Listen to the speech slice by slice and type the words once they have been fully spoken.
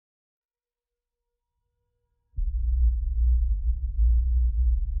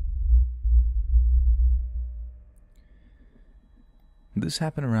This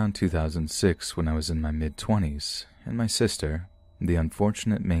happened around 2006 when I was in my mid-20s, and my sister, the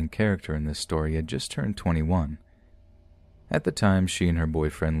unfortunate main character in this story, had just turned 21. At the time, she and her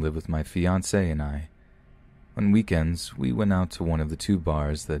boyfriend lived with my fiancé and I. On weekends, we went out to one of the two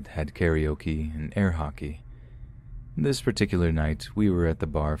bars that had karaoke and air hockey. This particular night, we were at the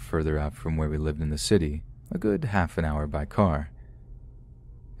bar further out from where we lived in the city, a good half an hour by car.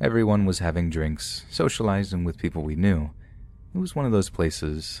 Everyone was having drinks, socializing with people we knew. It was one of those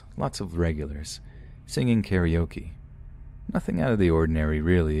places, lots of regulars, singing karaoke. Nothing out of the ordinary,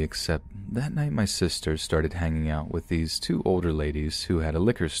 really, except that night my sister started hanging out with these two older ladies who had a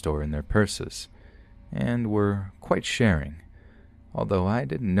liquor store in their purses, and were quite sharing, although I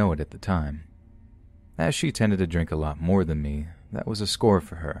didn't know it at the time. As she tended to drink a lot more than me, that was a score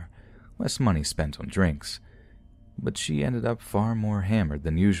for her, less money spent on drinks, but she ended up far more hammered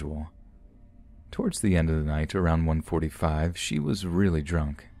than usual. Towards the end of the night, around 1:45, she was really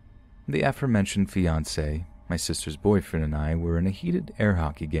drunk. The aforementioned fiancé, my sister's boyfriend, and I were in a heated air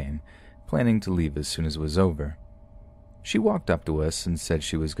hockey game, planning to leave as soon as it was over. She walked up to us and said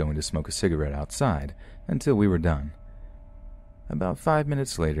she was going to smoke a cigarette outside until we were done. About 5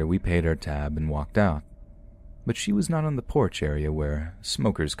 minutes later, we paid our tab and walked out, but she was not on the porch area where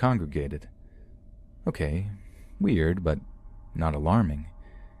smokers congregated. Okay, weird, but not alarming.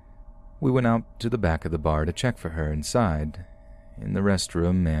 We went out to the back of the bar to check for her inside, in the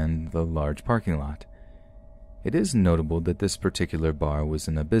restroom and the large parking lot. It is notable that this particular bar was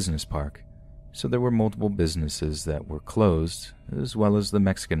in a business park, so there were multiple businesses that were closed, as well as the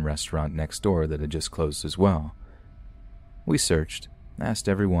Mexican restaurant next door that had just closed as well. We searched, asked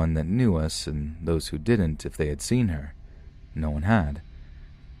everyone that knew us and those who didn't if they had seen her. No one had.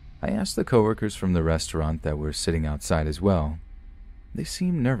 I asked the coworkers from the restaurant that were sitting outside as well. They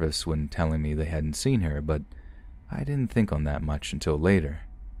seemed nervous when telling me they hadn't seen her, but I didn't think on that much until later.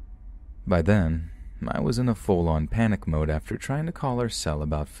 By then, I was in a full-on panic mode after trying to call her cell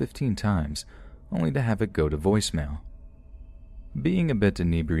about 15 times, only to have it go to voicemail. Being a bit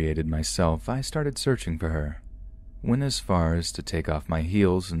inebriated myself, I started searching for her. Went as far as to take off my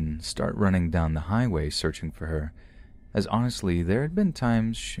heels and start running down the highway searching for her, as honestly there had been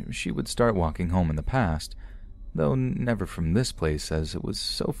times she would start walking home in the past, though never from this place as it was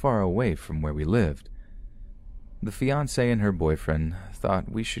so far away from where we lived. The fiancé and her boyfriend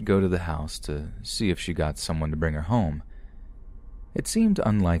thought we should go to the house to see if she got someone to bring her home. It seemed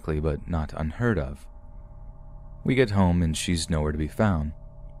unlikely but not unheard of. We get home and she's nowhere to be found.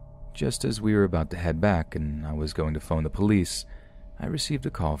 Just as we were about to head back and I was going to phone the police, I received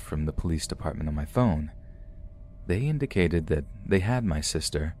a call from the police department on my phone. They indicated that they had my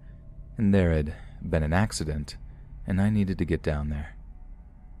sister, and there had been an accident, and I needed to get down there.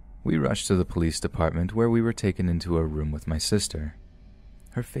 We rushed to the police department where we were taken into a room with my sister.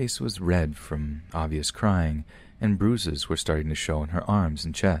 Her face was red from obvious crying, and bruises were starting to show on her arms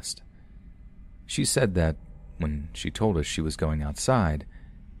and chest. She said that, when she told us she was going outside,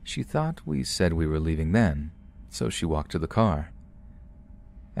 she thought we said we were leaving then, so she walked to the car.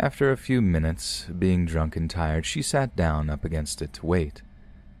 After a few minutes, being drunk and tired, she sat down up against it to wait.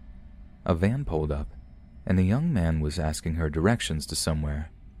 A van pulled up, and a young man was asking her directions to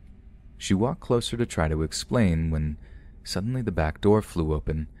somewhere. She walked closer to try to explain when suddenly the back door flew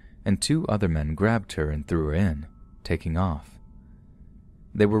open and two other men grabbed her and threw her in, taking off.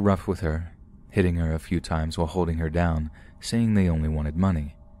 They were rough with her, hitting her a few times while holding her down, saying they only wanted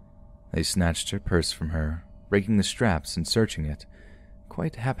money. They snatched her purse from her, breaking the straps and searching it,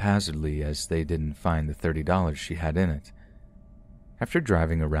 quite haphazardly as they didn't find the $30 she had in it. After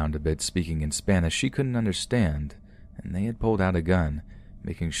driving around a bit speaking in Spanish she couldn't understand, and they had pulled out a gun,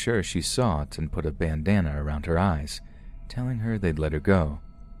 making sure she saw it and put a bandana around her eyes, telling her they'd let her go.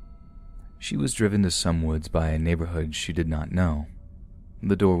 She was driven to some woods by a neighborhood she did not know.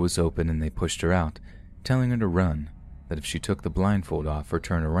 The door was open and they pushed her out, telling her to run, that if she took the blindfold off or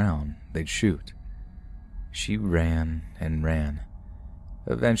turned around, they'd shoot. She ran and ran.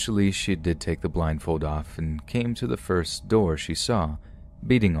 Eventually, she did take the blindfold off and came to the first door she saw,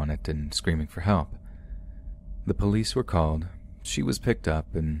 beating on it and screaming for help. The police were called, she was picked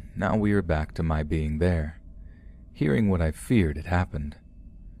up, and now we are back to my being there, hearing what I feared had happened.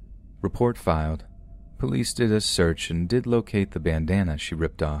 Report filed. Police did a search and did locate the bandana she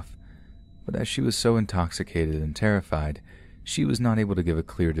ripped off, but as she was so intoxicated and terrified, she was not able to give a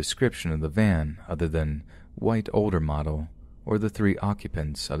clear description of the van other than white older model, or the three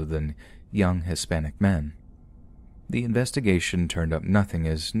occupants other than young Hispanic men. The investigation turned up nothing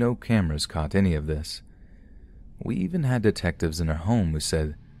as no cameras caught any of this. We even had detectives in our home who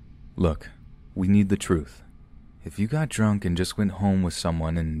said, "Look, we need the truth. if you got drunk and just went home with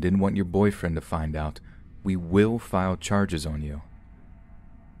someone and didn't want your boyfriend to find out, we will file charges on you."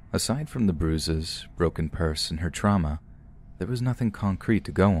 Aside from the bruises, broken purse, and her trauma, there was nothing concrete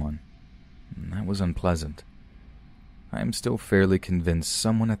to go on. And that was unpleasant. I am still fairly convinced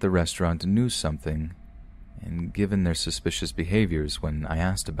someone at the restaurant knew something, and given their suspicious behaviors when I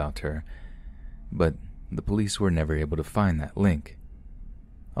asked about her, but the police were never able to find that link.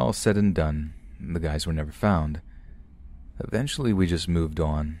 All said and done, the guys were never found. Eventually we just moved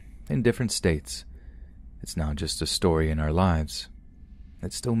on, in different states. It's now just a story in our lives.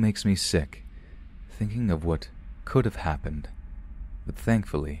 It still makes me sick, thinking of what could have happened, but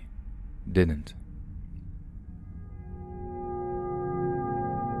thankfully didn't.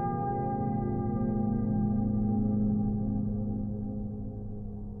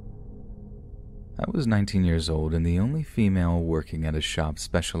 I was 19 years old and the only female working at a shop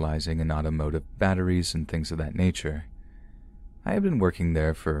specializing in automotive batteries and things of that nature. I had been working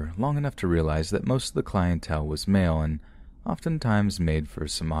there for long enough to realize that most of the clientele was male and oftentimes made for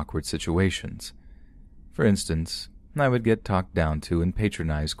some awkward situations. For instance, I would get talked down to and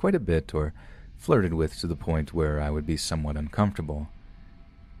patronized quite a bit or flirted with to the point where I would be somewhat uncomfortable.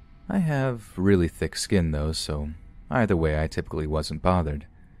 I have really thick skin though, so either way I typically wasn't bothered.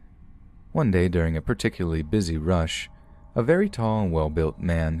 One day during a particularly busy rush, a very tall and well-built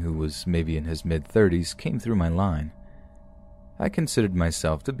man who was maybe in his mid-30s came through my line. I considered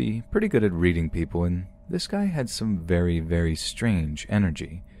myself to be pretty good at reading people, and this guy had some very, very strange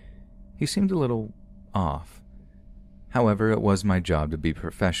energy. He seemed a little off. However, it was my job to be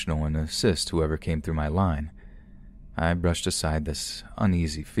professional and assist whoever came through my line. I brushed aside this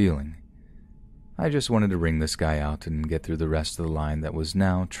uneasy feeling. I just wanted to ring this guy out and get through the rest of the line that was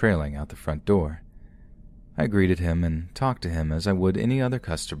now trailing out the front door. I greeted him and talked to him as I would any other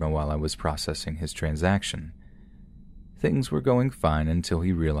customer while I was processing his transaction. Things were going fine until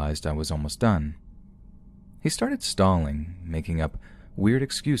he realized I was almost done. He started stalling, making up weird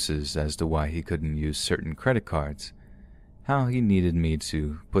excuses as to why he couldn't use certain credit cards, how he needed me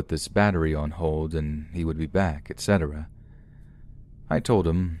to put this battery on hold and he would be back, etc. I told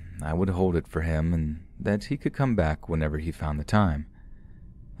him I would hold it for him and that he could come back whenever he found the time.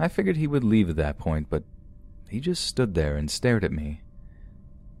 I figured he would leave at that point, but he just stood there and stared at me.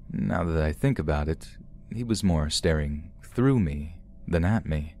 Now that I think about it, he was more staring through me than at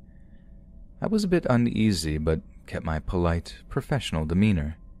me. I was a bit uneasy, but kept my polite, professional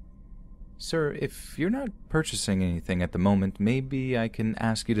demeanor. "Sir, if you're not purchasing anything at the moment, maybe I can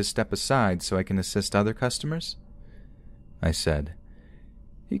ask you to step aside so I can assist other customers?" I said.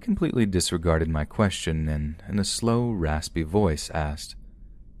 He completely disregarded my question and, in a slow, raspy voice, asked,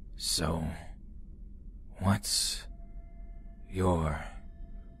 "So, what's your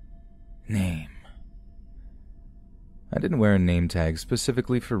name?" I didn't wear a name tag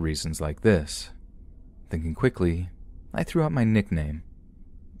specifically for reasons like this. Thinking quickly, I threw out my nickname.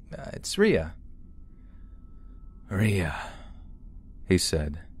 "It's Rhea." "Rhea," he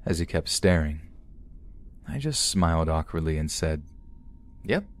said as he kept staring. I just smiled awkwardly and said,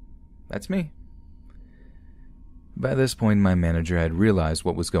 "Yep, that's me." By this point, my manager had realized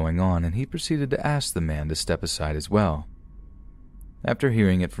what was going on, and he proceeded to ask the man to step aside as well. After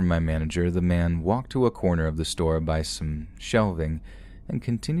hearing it from my manager, the man walked to a corner of the store by some shelving and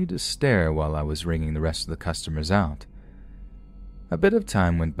continued to stare while I was ringing the rest of the customers out. A bit of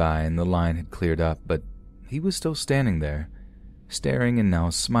time went by and the line had cleared up, but he was still standing there, staring and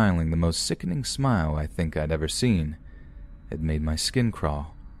now smiling the most sickening smile I think I'd ever seen. It made my skin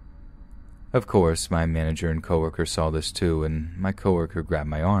crawl. Of course, my manager and coworker saw this too, and my coworker grabbed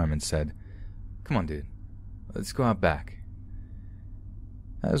my arm and said, "Come on, dude, let's go out back."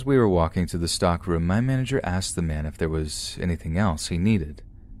 As we were walking to the stockroom, my manager asked the man if there was anything else he needed.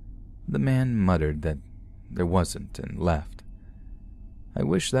 The man muttered that there wasn't and left. I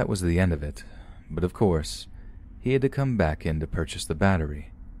wish that was the end of it, but of course, he had to come back in to purchase the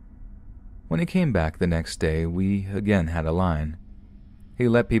battery. When he came back the next day, we again had a line. He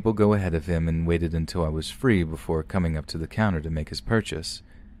let people go ahead of him and waited until I was free before coming up to the counter to make his purchase.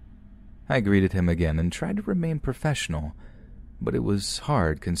 I greeted him again and tried to remain professional, but it was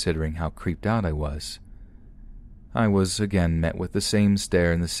hard considering how creeped out I was. I was again met with the same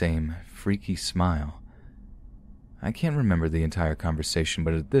stare and the same freaky smile. I can't remember the entire conversation,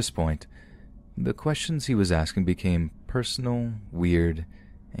 but at this point, the questions he was asking became personal, weird,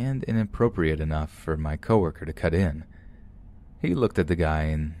 and inappropriate enough for my coworker to cut in. He looked at the guy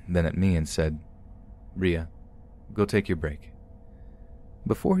and then at me and said, "Rhea, go take your break,"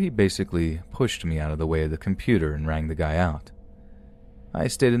 before he basically pushed me out of the way of the computer and rang the guy out. I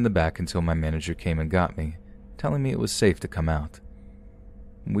stayed in the back until my manager came and got me, telling me it was safe to come out.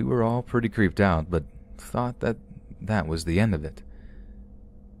 We were all pretty creeped out, but thought that was the end of it.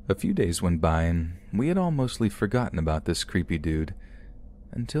 A few days went by, and we had all mostly forgotten about this creepy dude,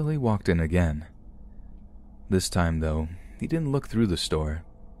 until he walked in again. This time, though, he didn't look through the store,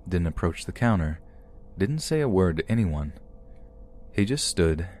 didn't approach the counter, didn't say a word to anyone. He just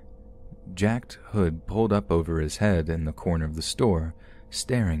stood, jacked hood pulled up over his head in the corner of the store,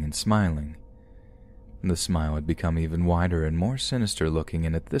 staring and smiling. The smile had become even wider and more sinister looking,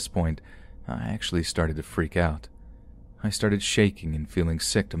 and at this point, I actually started to freak out. I started shaking and feeling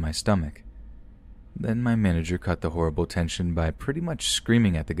sick to my stomach. Then my manager cut the horrible tension by pretty much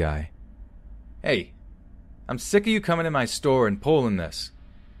screaming at the guy, "Hey, I'm sick of you coming in my store and pulling this."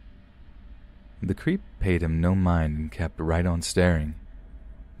 The creep paid him no mind and kept right on staring.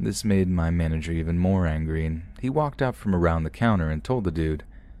 This made my manager even more angry, and he walked out from around the counter and told the dude,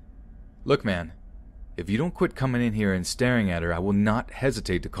 "Look, man, if you don't quit coming in here and staring at her, I will not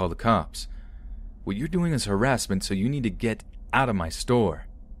hesitate to call the cops. What you're doing is harassment, so you need to get out of my store."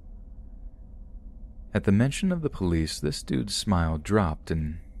 At the mention of the police, this dude's smile dropped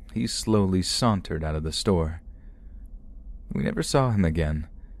and he slowly sauntered out of the store. We never saw him again,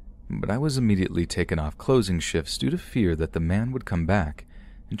 but I was immediately taken off closing shifts due to fear that the man would come back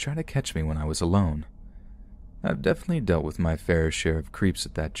and try to catch me when I was alone. I've definitely dealt with my fair share of creeps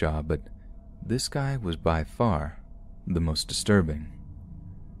at that job, but this guy was by far the most disturbing.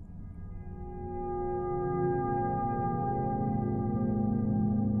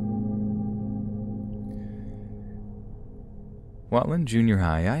 While in junior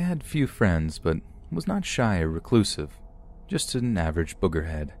high, I had few friends, but was not shy or reclusive, just an average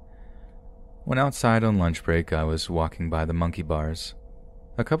boogerhead. When outside on lunch break, I was walking by the monkey bars.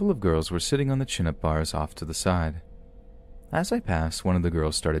 A couple of girls were sitting on the chin-up bars off to the side. As I passed, one of the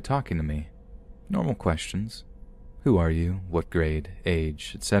girls started talking to me. Normal questions. Who are you? What grade?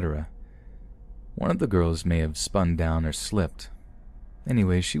 Age? Etc. One of the girls may have spun down or slipped.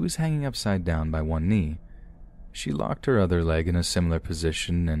 Anyway, she was hanging upside down by one knee. She locked her other leg in a similar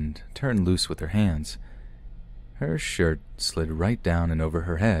position and turned loose with her hands. Her shirt slid right down and over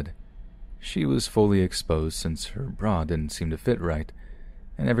her head. She was fully exposed since her bra didn't seem to fit right,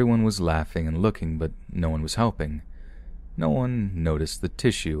 and everyone was laughing and looking, but no one was helping. No one noticed the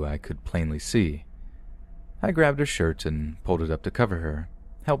tissue I could plainly see. I grabbed her shirt and pulled it up to cover her,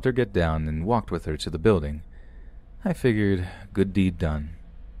 helped her get down, and walked with her to the building. I figured, good deed done.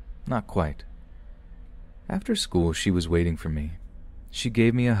 Not quite. After school, she was waiting for me. She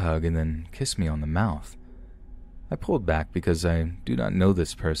gave me a hug and then kissed me on the mouth. I pulled back because I do not know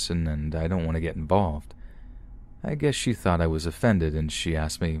this person and I don't want to get involved. I guess she thought I was offended and she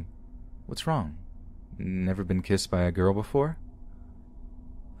asked me, "What's wrong? Never been kissed by a girl before?"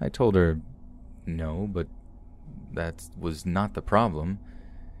 I told her, "No, but that was not the problem."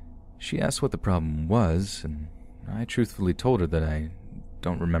 She asked what the problem was, and I truthfully told her that I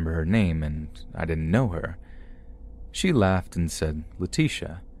don't remember her name and I didn't know her. She laughed and said,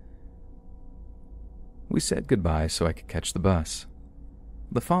 "Letitia." We said goodbye so I could catch the bus.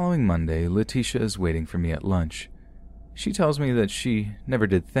 The following Monday, Letitia is waiting for me at lunch. She tells me that she never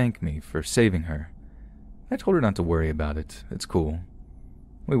did thank me for saving her. I told her not to worry about it. It's cool.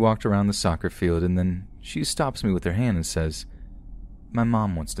 We walked around the soccer field and then she stops me with her hand and says, "My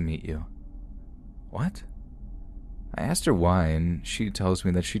mom wants to meet you." What? I asked her why, and she tells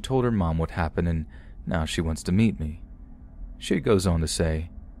me that she told her mom what happened and now she wants to meet me. She goes on to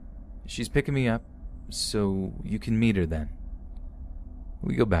say, "She's picking me up, so you can meet her then."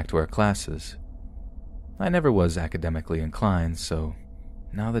 We go back to our classes. I never was academically inclined, so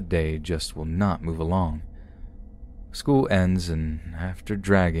now the day just will not move along. School ends, and after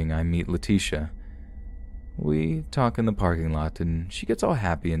dragging, I meet Letitia. We talk in the parking lot, and she gets all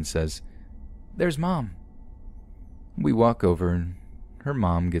happy and says, "There's Mom." We walk over, and her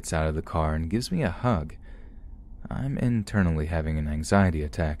mom gets out of the car and gives me a hug. I'm internally having an anxiety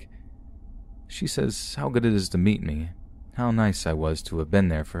attack. She says how good it is to meet me, how nice I was to have been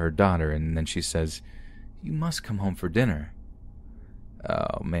there for her daughter, and then she says, "You must come home for dinner."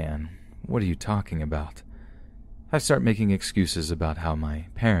 Oh man, what are you talking about? I start making excuses about how my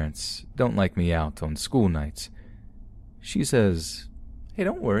parents don't like me out on school nights. She says, "Hey,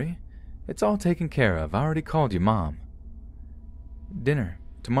 don't worry. It's all taken care of. I already called your mom." Dinner,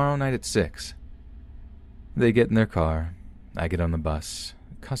 tomorrow night at 6. They get in their car. I get on the bus,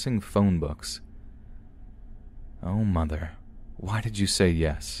 cussing phone books. Oh, mother, why did you say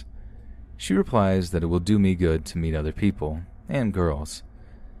yes? She replies that it will do me good to meet other people, and girls.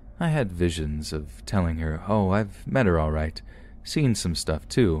 I had visions of telling her, oh, I've met her all right, seen some stuff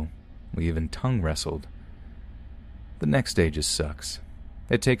too. We even tongue wrestled. The next day just sucks.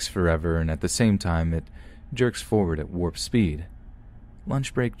 It takes forever, and at the same time, it jerks forward at warp speed.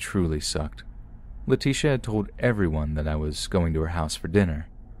 Lunch break truly sucked. Letitia had told everyone that I was going to her house for dinner.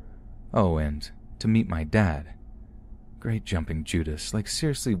 Oh, and to meet my dad. Great jumping Judas. Like,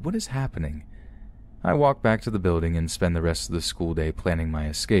 seriously, what is happening? I walk back to the building and spend the rest of the school day planning my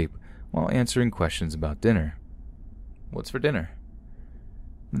escape while answering questions about dinner. What's for dinner?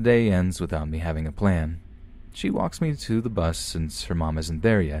 The day ends without me having a plan. She walks me to the bus since her mom isn't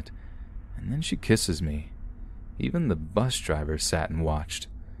there yet, and then she kisses me. Even the bus driver sat and watched.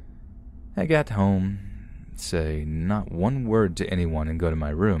 I got home, say not one word to anyone, and go to my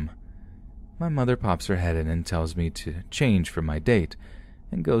room. My mother pops her head in and tells me to change for my date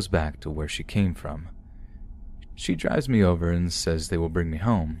and goes back to where she came from. She drives me over and says they will bring me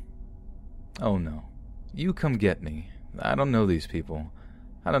home. Oh no, you come get me. I don't know these people.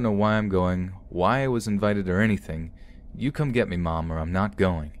 I don't know why I'm going, why I was invited or anything. You come get me, Mom, or I'm not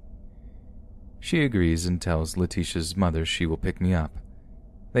going. She agrees and tells Letitia's mother she will pick me up.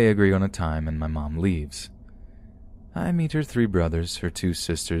 They agree on a time and my mom leaves. I meet her 3 brothers, her 2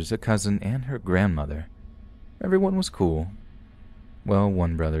 sisters, a cousin, and her grandmother. Everyone was cool. Well,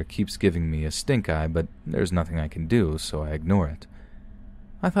 one brother keeps giving me a stink eye, but there's nothing I can do, so I ignore it.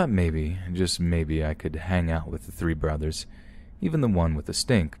 I thought maybe, just maybe, I could hang out with the 3 brothers, even the one with the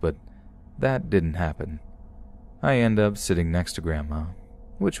stink, but that didn't happen. I end up sitting next to Grandma,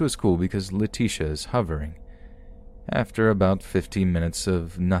 which was cool because Letitia is hovering. After about 15 minutes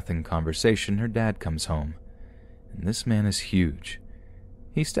of nothing conversation, her dad comes home. And this man is huge.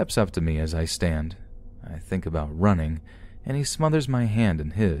 He steps up to me as I stand. I think about running, and he smothers my hand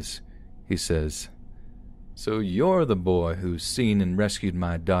in his. He says, "So you're the boy who's seen and rescued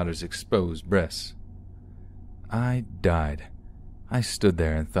my daughter's exposed breasts." I died. I stood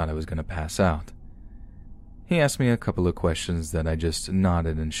there and thought I was going to pass out. He asked me a couple of questions that I just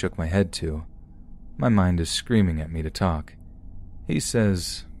nodded and shook my head to. My mind is screaming at me to talk. He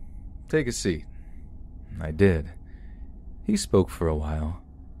says, "Take a seat." I did. He spoke for a while,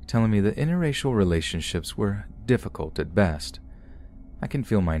 telling me that interracial relationships were difficult at best. I can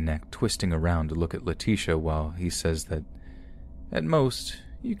feel my neck twisting around to look at Letitia while he says that, at most,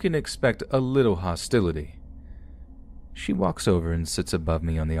 you can expect a little hostility. She walks over and sits above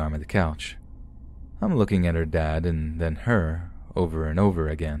me on the arm of the couch. I'm looking at her dad and then her over and over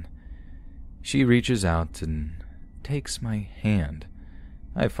again. She reaches out and takes my hand.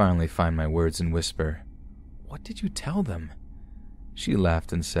 I finally find my words and whisper, "What did you tell them?" She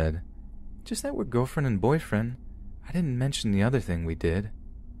laughed and said, "Just that we're girlfriend and boyfriend. I didn't mention the other thing we did."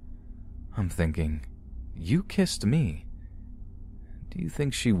 I'm thinking, you kissed me. Do you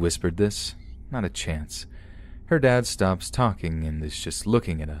think she whispered this? Not a chance. Her dad stops talking and is just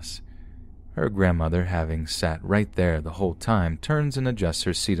looking at us. Her grandmother, having sat right there the whole time, turns and adjusts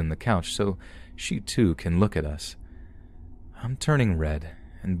her seat on the couch so she too can look at us. I'm turning red,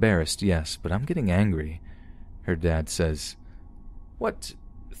 embarrassed, yes, but I'm getting angry. Her dad says, "What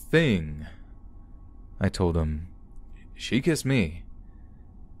thing?" I told him, "She kissed me."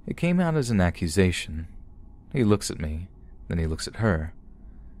 It came out as an accusation. He looks at me, then he looks at her.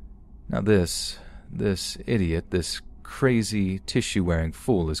 Now this idiot, this crazy tissue-wearing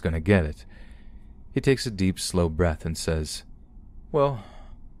fool is going to get it. He takes a deep, slow breath and says, "Well,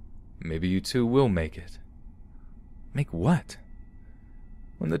 maybe you two will make it." Make what?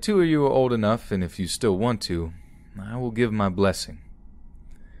 "When the 2 of you are old enough, and if you still want to, I will give my blessing."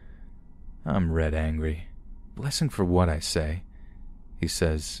 I'm red angry. Blessing for what, I say. He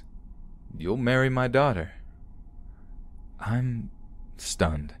says, "You'll marry my daughter." I'm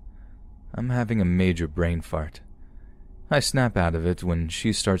stunned. I'm having a major brain fart. I snap out of it when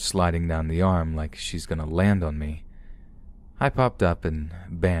she starts sliding down the arm like she's gonna land on me. I popped up and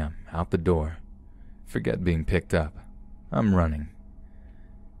bam, out the door. Forget being picked up. I'm running.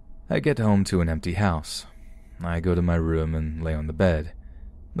 I get home to an empty house. I go to my room and lay on the bed.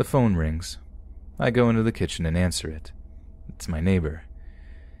 The phone rings. I go into the kitchen and answer it. It's my neighbor.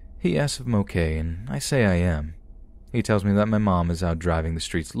 He asks if I'm okay, and I say I am. He tells me that my mom is out driving the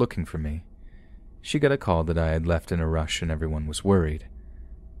streets looking for me. She got a call that I had left in a rush and everyone was worried.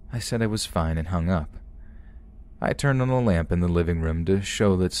 I said I was fine and hung up. I turned on the lamp in the living room to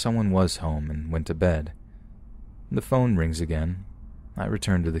show that someone was home and went to bed. The phone rings again. I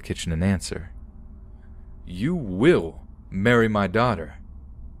return to the kitchen and answer. "You will marry my daughter."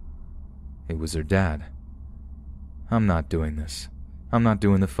 It was her dad. I'm not doing this. I'm not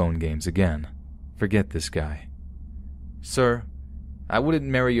doing the phone games again. Forget this guy. "Sir, I wouldn't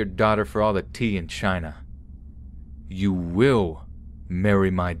marry your daughter for all the tea in China." "You will marry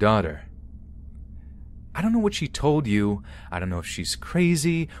my daughter." I don't know what she told you. I don't know if she's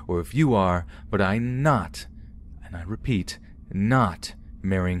crazy or if you are, but I'm not, and I repeat, not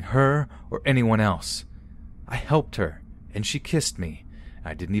marrying her or anyone else. I helped her, and she kissed me.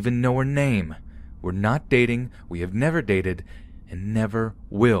 I didn't even know her name. We're not dating, we have never dated, and never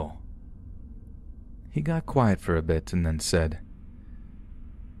will." He got quiet for a bit and then said,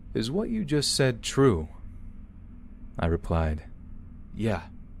 "Is what you just said true?" I replied, "Yeah,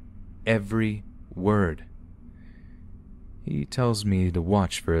 every word." He tells me to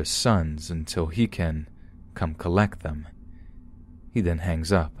watch for his sons until he can come collect them. He then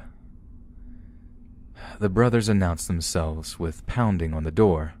hangs up. The brothers announce themselves with pounding on the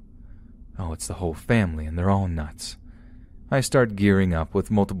door. Oh, it's the whole family, and they're all nuts. I start gearing up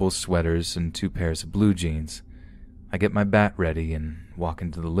with multiple sweaters and 2 pairs of blue jeans. I get my bat ready and walk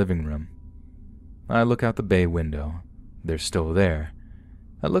into the living room. I look out the bay window. They're still there.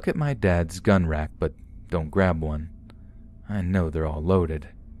 I look at my dad's gun rack, but don't grab one. I know they're all loaded.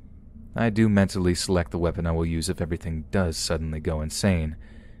 I do mentally select the weapon I will use if everything does suddenly go insane.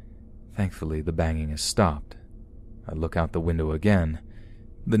 Thankfully, the banging has stopped. I look out the window again.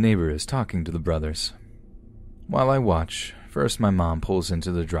 The neighbor is talking to the brothers. While I watch, first my mom pulls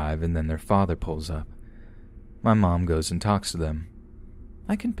into the drive and then their father pulls up. My mom goes and talks to them.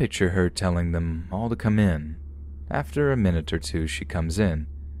 I can picture her telling them all to come in. After a minute or two, she comes in.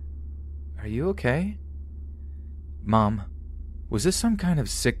 "Are you okay?" "Mom, was this some kind of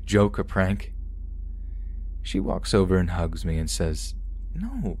sick joke or prank?" She walks over and hugs me and says,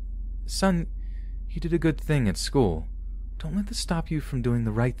 "No, son, you did a good thing at school. Don't let this stop you from doing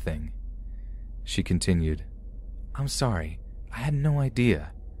the right thing." She continued, "I'm sorry, I had no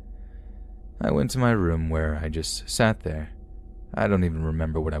idea." I went to my room where I just sat there. I don't even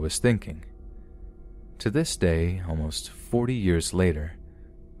remember what I was thinking. To this day, almost 40 years later,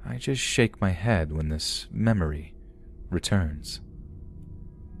 I just shake my head when this memory returns.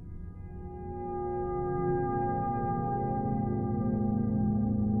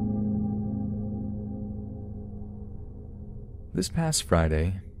 This past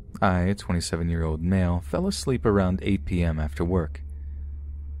Friday, I, a 27-year-old male, fell asleep around 8 p.m. after work.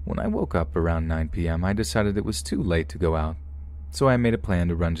 When I woke up around 9 p.m., I decided it was too late to go out, so I made a plan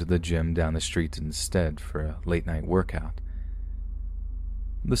to run to the gym down the street instead for a late-night workout.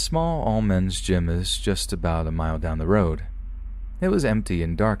 The small all-men's gym is just about a mile down the road. It was empty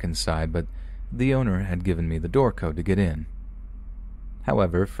and dark inside, but the owner had given me the door code to get in.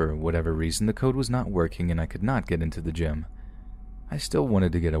 However, for whatever reason, the code was not working and I could not get into the gym. I still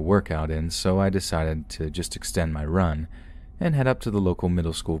wanted to get a workout in, so I decided to just extend my run and head up to the local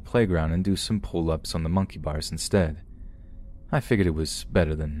middle school playground and do some pull-ups on the monkey bars instead. I figured it was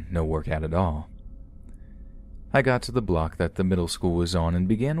better than no workout at all. I got to the block that the middle school was on and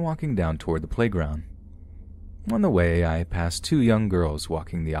began walking down toward the playground. On the way, I passed 2 young girls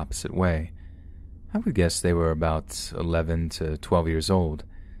walking the opposite way. I would guess they were about 11 to 12 years old.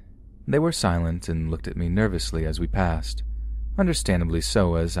 They were silent and looked at me nervously as we passed. Understandably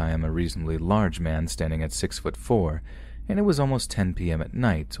so, as I am a reasonably large man standing at 6'4", and it was almost 10 p.m. at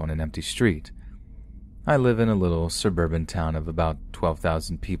night on an empty street. I live in a little suburban town of about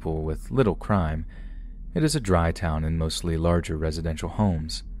 12,000 people with little crime. It is a dry town and mostly larger residential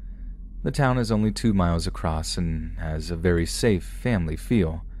homes. The town is only 2 miles across and has a very safe family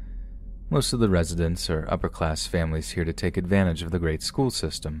feel. Most of the residents are upper-class families here to take advantage of the great school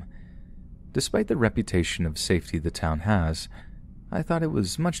system. Despite the reputation of safety the town has, I thought it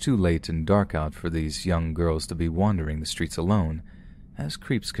was much too late and dark out for these young girls to be wandering the streets alone, as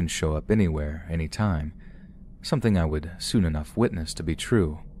creeps can show up anywhere, anytime, something I would soon enough witness to be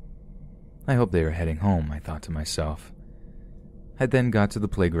true. I hope they are heading home, I thought to myself. I then got to the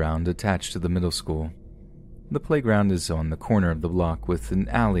playground attached to the middle school. The playground is on the corner of the block with an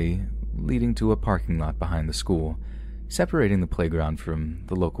alley leading to a parking lot behind the school, separating the playground from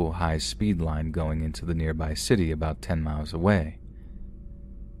the local high-speed line going into the nearby city about 10 miles away.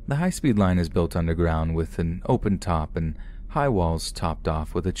 The high-speed line is built underground with an open top and high walls topped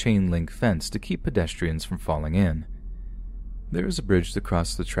off with a chain-link fence to keep pedestrians from falling in. There is a bridge to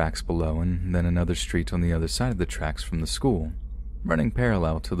cross the tracks below and then another street on the other side of the tracks from the school, running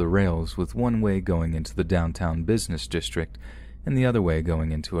parallel to the rails with one way going into the downtown business district and the other way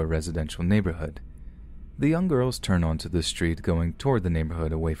going into a residential neighborhood. The young girls turn onto the street going toward the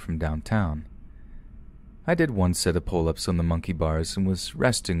neighborhood away from downtown. I did 1 set of pull-ups on the monkey bars and was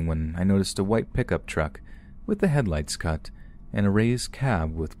resting when I noticed a white pickup truck with the headlights cut and a raised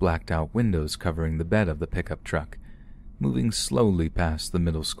cab with blacked-out windows covering the bed of the pickup truck, moving slowly past the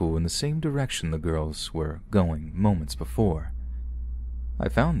middle school in the same direction the girls were going moments before. I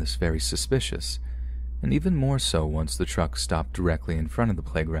found this very suspicious. and even more so once the truck stopped directly in front of the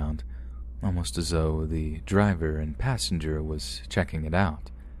playground, almost as though the driver and passenger was checking it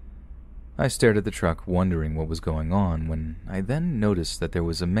out. I stared at the truck, wondering what was going on, when I then noticed that there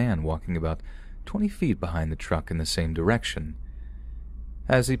was a man walking about 20 feet behind the truck in the same direction.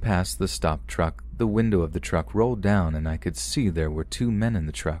 As he passed the stopped truck, the window of the truck rolled down and I could see there were 2 men in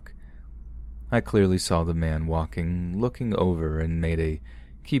the truck. I clearly saw the man walking, looking over, and made a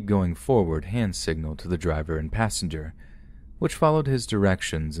keep going forward hand signal to the driver and passenger, which followed his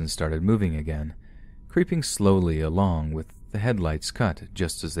directions and started moving again, creeping slowly along with the headlights cut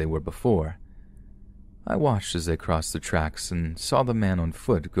just as they were before. I watched as they crossed the tracks and saw the man on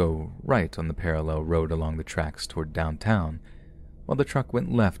foot go right on the parallel road along the tracks toward downtown, while the truck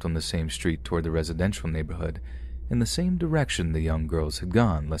went left on the same street toward the residential neighborhood in the same direction the young girls had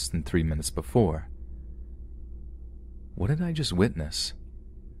gone less than 3 minutes before. What did I just witness?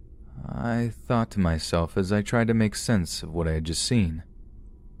 I thought to myself as I tried to make sense of what I had just seen.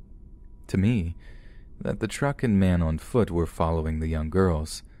 To me, that the truck and man on foot were following the young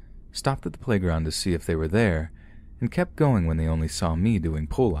girls, stopped at the playground to see if they were there, and kept going when they only saw me doing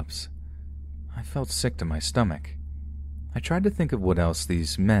pull-ups. I felt sick to my stomach. I tried to think of what else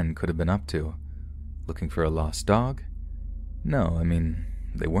these men could have been up to. Looking for a lost dog? No, I mean,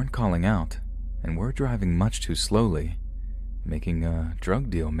 they weren't calling out, and were driving much too slowly. Making a drug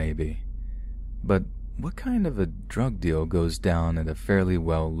deal, maybe. But what kind of a drug deal goes down at a fairly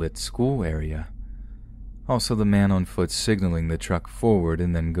well-lit school area? Also, the man on foot signaling the truck forward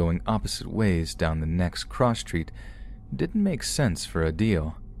and then going opposite ways down the next cross street didn't make sense for a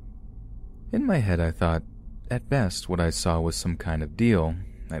deal. In my head, I thought, at best, what I saw was some kind of deal.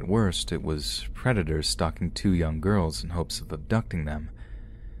 At worst, it was predators stalking 2 young girls in hopes of abducting them.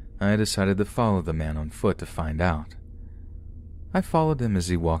 I decided to follow the man on foot to find out. I followed him as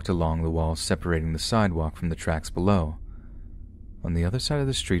he walked along the wall separating the sidewalk from the tracks below. On the other side of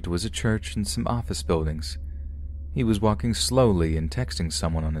the street was a church and some office buildings. He was walking slowly and texting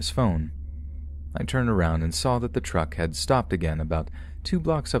someone on his phone. I turned around and saw that the truck had stopped again about 2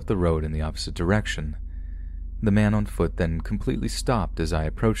 blocks up the road in the opposite direction. The man on foot then completely stopped as I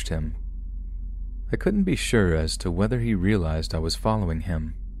approached him. I couldn't be sure as to whether he realized I was following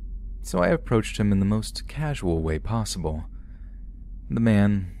him, so I approached him in the most casual way possible. The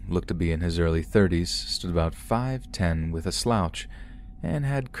man looked to be in his early 30s, stood about 5'10" with a slouch, and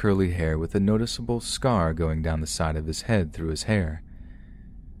had curly hair with a noticeable scar going down the side of his head through his hair.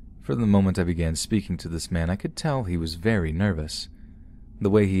 From the moment I began speaking to this man, I could tell he was very nervous. The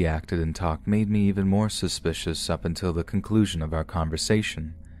way he acted and talked made me even more suspicious up until the conclusion of our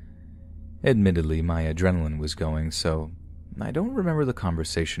conversation. Admittedly, my adrenaline was going, so I don't remember the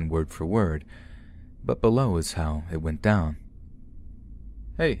conversation word for word, but below is how it went down.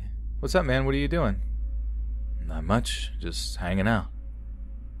 "Hey, what's up, man? What are you doing?" "Not much, just hanging out."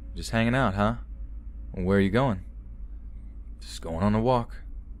 "Just hanging out, huh? Where are you going?" "Just going on a walk."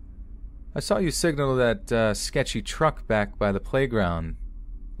 "I saw you signal that sketchy truck back by the playground.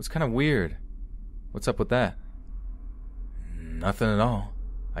 It was kind of weird. What's up with that?" "Nothing at all.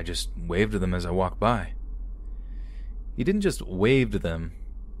 I just waved to them as I walked by." "You didn't just wave to them.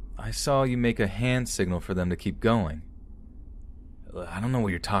 I saw you make a hand signal for them to keep going." "I don't know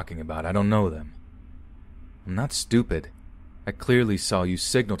what you're talking about. I don't know them." "I'm not stupid. I clearly saw you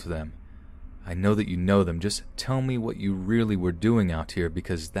signal to them. I know that you know them. Just tell me what you really were doing out here,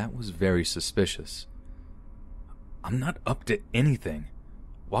 because that was very suspicious." "I'm not up to anything.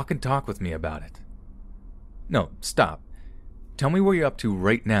 Walk and talk with me about it." "No, stop. Tell me what you're up to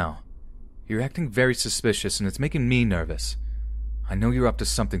right now. You're acting very suspicious, and it's making me nervous. I know you're up to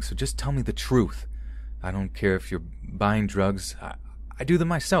something, so just tell me the truth. I don't care if you're buying drugs. I do them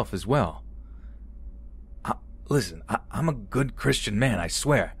myself as well." Listen, I'm a good Christian man, I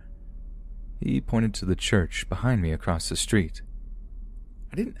swear." He pointed to the church behind me across the street.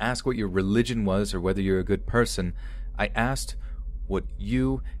 "I didn't ask what your religion was or whether you're a good person. I asked what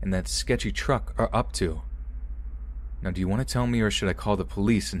you and that sketchy truck are up to. Now, do you want to tell me, or should I call the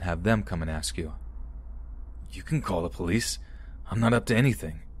police and have them come and ask you?" "You can call the police. I'm not up to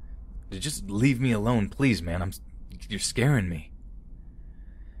anything. Just leave me alone, please, man. You're scaring me."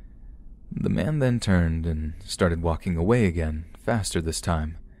 The man then turned and started walking away again, faster this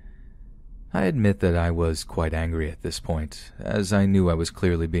time. I admit that I was quite angry at this point, as I knew I was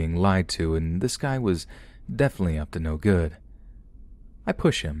clearly being lied to, and this guy was definitely up to no good. I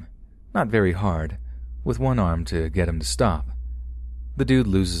push him, not very hard, with one arm to get him to stop. The dude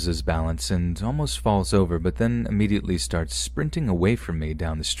loses his balance and almost falls over, but then immediately starts sprinting away from me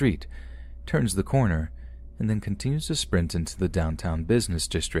down the street, turns the corner, and then continues to sprint into the downtown business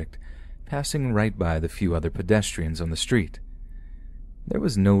district, passing right by the few other pedestrians on the street. There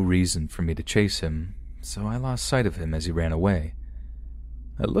was no reason for me to chase him, so I lost sight of him as he ran away.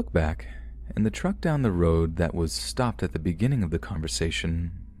 I looked back, and the truck down the road that was stopped at the beginning of the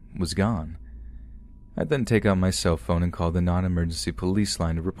conversation was gone. I'd then take out my cell phone and call the non-emergency police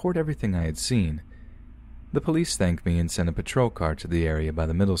line to report everything I had seen. The police thanked me and sent a patrol car to the area by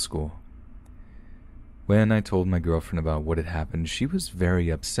the middle school. When I told my girlfriend about what had happened, she was very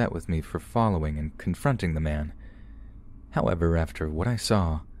upset with me for following and confronting the man. However, after what I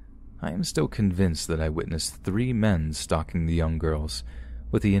saw, I am still convinced that I witnessed 3 men stalking the young girls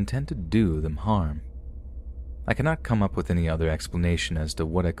with the intent to do them harm. I cannot come up with any other explanation as to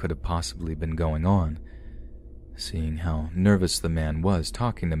what could have possibly been going on. Seeing how nervous the man was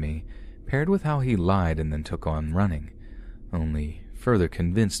talking to me, paired with how he lied and then took on running, only further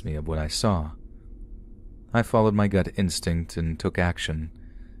convinced me of what I saw. I followed my gut instinct and took action.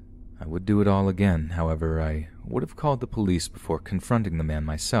 I would do it all again, however, I would have called the police before confronting the man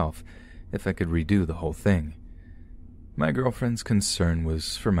myself if I could redo the whole thing. My girlfriend's concern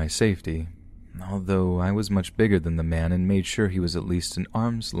was for my safety, although I was much bigger than the man and made sure he was at least an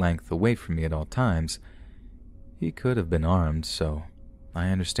arm's length away from me at all times. He could have been armed, so I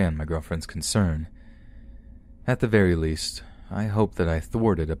understand my girlfriend's concern. At the very least, I hope that I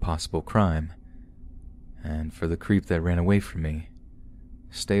thwarted a possible crime. And for the creep that ran away from me,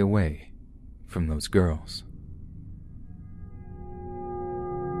 stay away from those girls.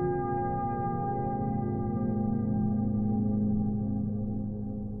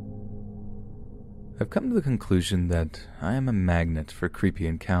 I've come to the conclusion that I am a magnet for creepy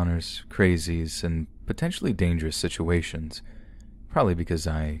encounters, crazies, and potentially dangerous situations, probably because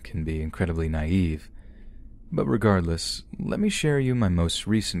I can be incredibly naive. But regardless, let me share you my most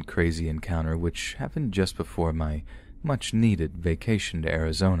recent crazy encounter, which happened just before my much-needed vacation to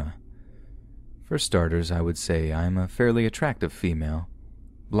Arizona. For starters, I would say I'm a fairly attractive female.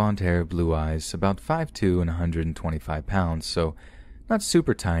 Blonde hair, blue eyes, about 5'2" and 125 pounds, so not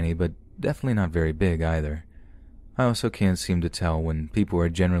super tiny, but definitely not very big either. I also can't seem to tell when people are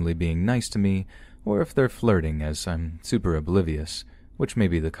generally being nice to me or if they're flirting, as I'm super oblivious, which may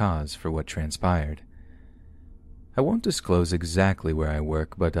be the cause for what transpired. I won't disclose exactly where I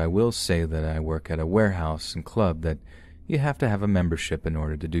work, but I will say that I work at a warehouse and club that you have to have a membership in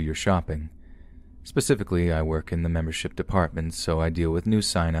order to do your shopping. Specifically, I work in the membership department, so I deal with new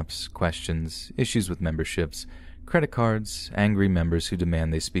sign-ups, questions, issues with memberships, credit cards, angry members who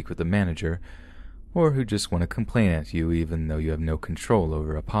demand they speak with the manager, or who just want to complain at you even though you have no control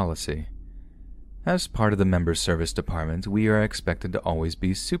over a policy. As part of the member service department, we are expected to always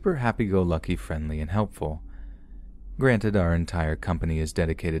be super happy-go-lucky, friendly, and helpful. Granted, our entire company is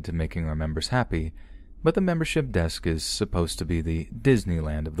dedicated to making our members happy, but the membership desk is supposed to be the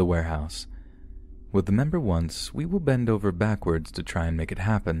Disneyland of the warehouse. With the member wants, we will bend over backwards to try and make it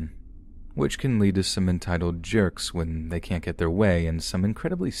happen, which can lead to some entitled jerks when they can't get their way and some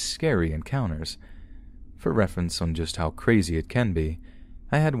incredibly scary encounters. For reference on just how crazy it can be,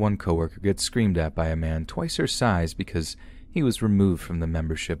 I had one coworker get screamed at by a man twice her size because he was removed from the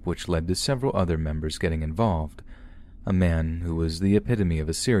membership, which led to several other members getting involved. A man who was the epitome of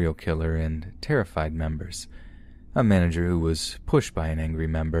a serial killer and terrified members, a manager who was pushed by an angry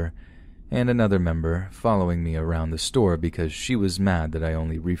member, and another member following me around the store because she was mad that I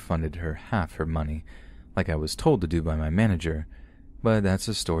only refunded her half her money, like I was told to do by my manager, but that's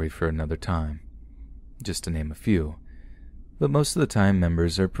a story for another time. Just to name a few. But most of the time,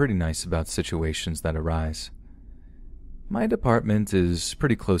 members are pretty nice about situations that arise. My department is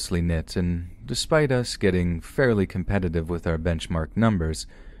pretty closely knit, and despite us getting fairly competitive with our benchmark numbers,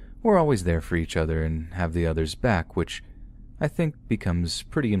 we're always there for each other and have the others back, which I think becomes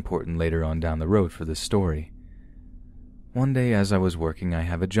pretty important later on down the road for this story. One day as I was working, I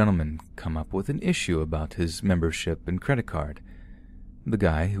have a gentleman come up with an issue about his membership and credit card. The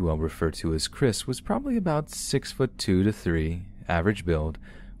guy, who I'll refer to as Chris, was probably about 6'2" to 3", average build,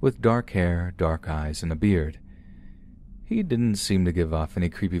 with dark hair, dark eyes, and a beard. He didn't seem to give off any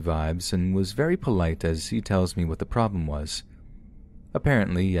creepy vibes and was very polite as he tells me what the problem was.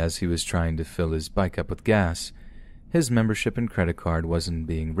 Apparently, as he was trying to fill his bike up with gas, his membership and credit card wasn't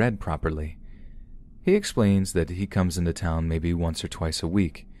being read properly. He explains that he comes into town maybe once or twice a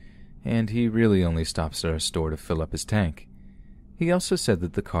week, and he really only stops at our store to fill up his tank. He also said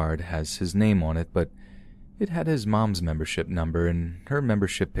that the card has his name on it, but it had his mom's membership number and her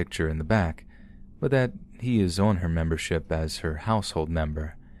membership picture in the back, but that he is on her membership as her household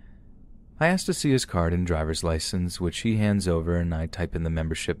member. I asked to see his card and driver's license, which he hands over, and I type in the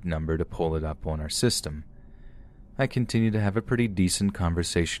membership number to pull it up on our system. I continued to have a pretty decent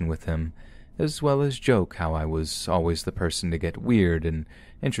conversation with him, as well as joke how I was always the person to get weird and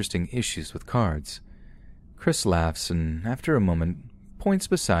interesting issues with cards. Chris laughs and, after a moment, points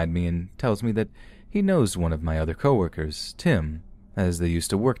beside me and tells me that he knows one of my other coworkers, Tim, as they used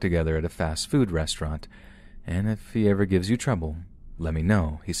to work together at a fast food restaurant, and if he ever gives you trouble, let me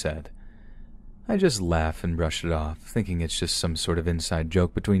know, he said. I just laugh and brush it off, thinking it's just some sort of inside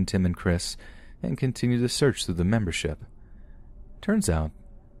joke between Tim and Chris, and continue to search through the membership. Turns out,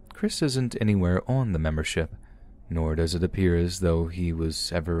 Chris isn't anywhere on the membership, nor does it appear as though he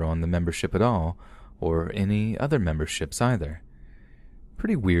was ever on the membership at all, or any other memberships either.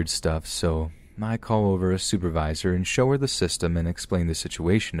 Pretty weird stuff, so I call over a supervisor and show her the system and explain the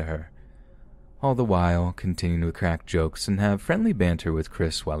situation to her. All the while, continuing to crack jokes and have friendly banter with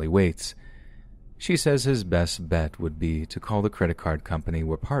Chris while he waits. She says his best bet would be to call the credit card company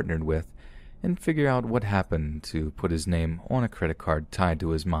we're partnered with and figure out what happened to put his name on a credit card tied to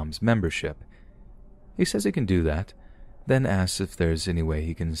his mom's membership. He says he can do that, then asks if there's any way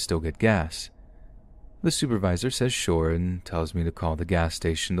he can still get gas. The supervisor says sure and tells me to call the gas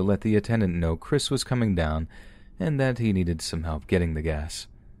station to let the attendant know Chris was coming down and that he needed some help getting the gas.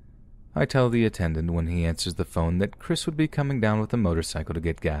 I tell the attendant when he answers the phone that Chris would be coming down with a motorcycle to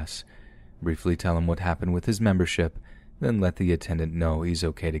get gas, briefly tell him what happened with his membership, then let the attendant know he's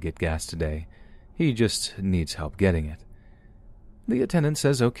okay to get gas today. He just needs help getting it. The attendant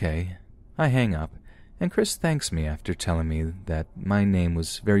says okay. I hang up, and Chris thanks me after telling me that my name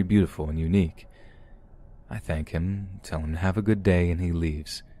was very beautiful and unique. I thank him, tell him to have a good day, and he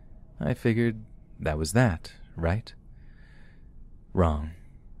leaves. I figured that was that, right? Wrong.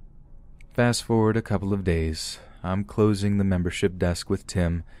 Fast forward a couple of days. I'm closing the membership desk with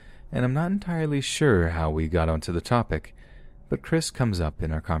Tim, and I'm not entirely sure how we got onto the topic, but Chris comes up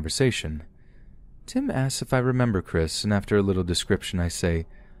in our conversation. Tim asks if I remember Chris, and after a little description I say,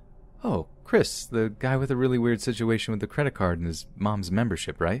 "Oh, Chris, the guy with a really weird situation with the credit card and his mom's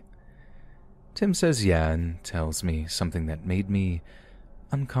membership, right?" Tim says yeah and tells me something that made me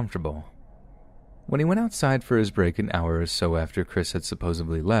uncomfortable. When he went outside for his break an hour or so after Chris had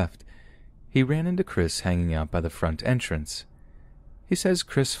supposedly left, he ran into Chris hanging out by the front entrance. He says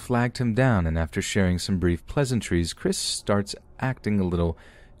Chris flagged him down, and after sharing some brief pleasantries, Chris starts acting a little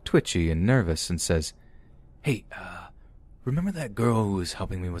twitchy and nervous and says, "Hey, remember that girl who was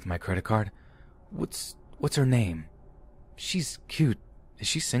helping me with my credit card? What's her name? She's cute. Is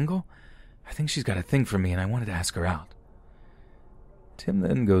she single? I think she's got a thing for me, and I wanted to ask her out." Tim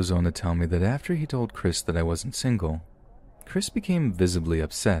then goes on to tell me that after he told Chris that I wasn't single, Chris became visibly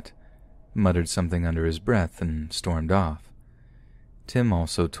upset, muttered something under his breath, and stormed off. Tim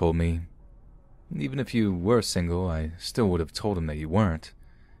also told me, "Even if you were single, I still would have told him that you weren't.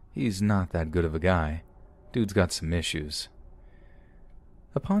 He's not that good of a guy. Dude's got some issues."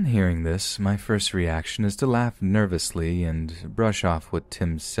 Upon hearing this, my first reaction is to laugh nervously and brush off what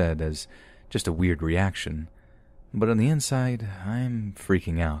Tim said as just a weird reaction. But on the inside, I'm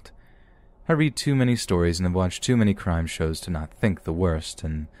freaking out. I read too many stories and have watched too many crime shows to not think the worst,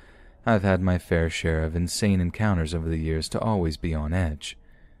 and I've had my fair share of insane encounters over the years to always be on edge.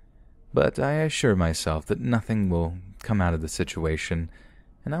 But I assure myself that nothing will come out of the situation,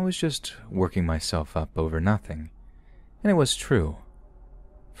 and I was just working myself up over nothing. And it was true.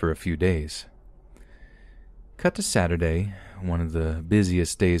 For a few days. Cut to Saturday, one of the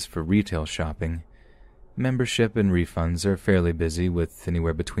busiest days for retail shopping. Membership and refunds are fairly busy, with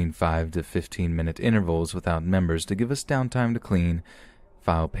anywhere between 5 to 15-minute intervals without members to give us downtime to clean,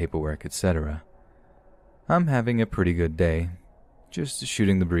 file paperwork, etc. I'm having a pretty good day, just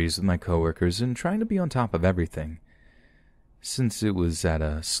shooting the breeze with my coworkers and trying to be on top of everything. Since it was at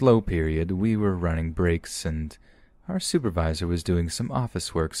a slow period, we were running breaks, and our supervisor was doing some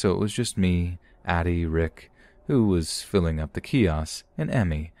office work, so it was just me, Addie, Rick, who was filling up the kiosks, and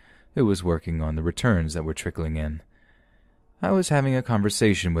Emmy, who was working on the returns that were trickling in. I was having a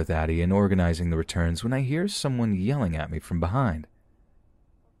conversation with Addie and organizing the returns when I hear someone yelling at me from behind.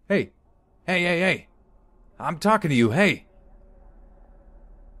 Hey! Hey! I'm talking to you, hey!"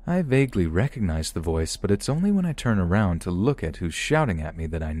 I vaguely recognize the voice, but it's only when I turn around to look at who's shouting at me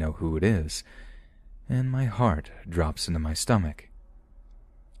that I know who it is, and my heart drops into my stomach.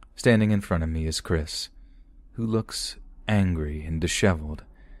 Standing in front of me is Chris, who looks angry and disheveled.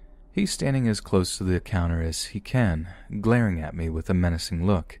 He's standing as close to the counter as he can, glaring at me with a menacing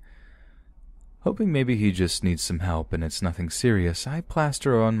look. Hoping maybe he just needs some help and it's nothing serious, I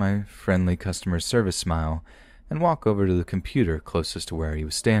plaster on my friendly customer service smile and walk over to the computer closest to where he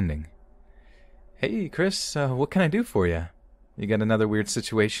was standing. "Hey, Chris, what can I do for you? You got another weird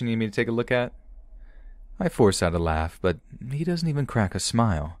situation you need me to take a look at?" I force out a laugh, but he doesn't even crack a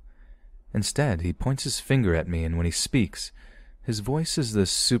smile. Instead, he points his finger at me, and when he speaks, his voice is this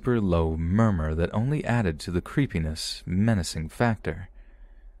super low murmur that only added to the creepiness, menacing factor.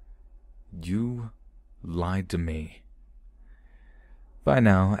 "You lied to me." By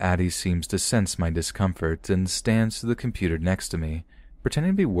now, Addie seems to sense my discomfort and stands to the computer next to me,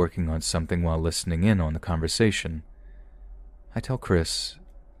 pretending to be working on something while listening in on the conversation. I tell Chris,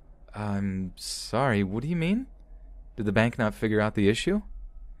 "I'm sorry, what do you mean? Did the bank not figure out the issue?"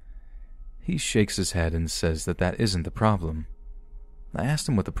 He shakes his head and says that isn't the problem. I asked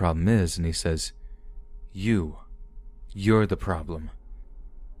him what the problem is, and he says, You're the problem.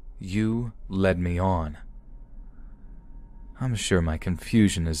 You led me on." I'm sure my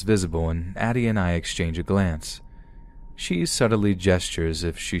confusion is visible, and Addie and I exchange a glance. She subtly gestures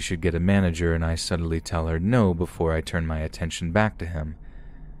if she should get a manager, and I subtly tell her no before I turn my attention back to him.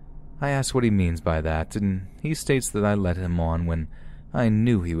 I ask what he means by that, and he states that I led him on when I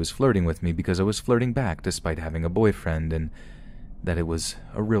knew he was flirting with me because I was flirting back despite having a boyfriend, and that it was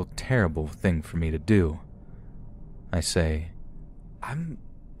a real terrible thing for me to do. I say, "I'm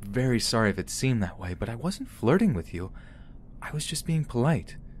very sorry if it seemed that way, but I wasn't flirting with you. I was just being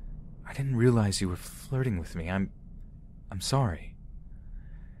polite. I didn't realize you were flirting with me. I'm sorry."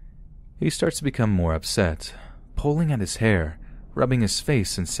 He starts to become more upset, pulling at his hair, rubbing his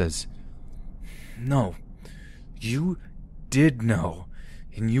face, and says, "No, you did know,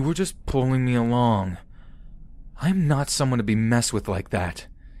 and you were just pulling me along. I'm not someone to be messed with like that,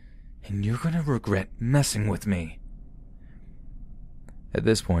 and you're going to regret messing with me." At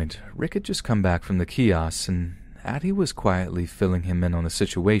this point, Rick had just come back from the kiosk, and Addie was quietly filling him in on the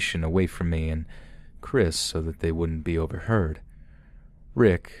situation away from me and Chris so that they wouldn't be overheard.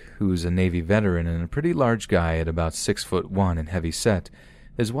 Rick, who's a Navy veteran and a pretty large guy at about 6'1" and heavy set,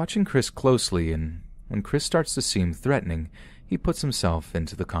 is watching Chris closely, and when Chris starts to seem threatening, he puts himself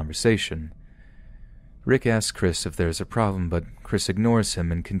into the conversation. Rick asks Chris if there's a problem, but Chris ignores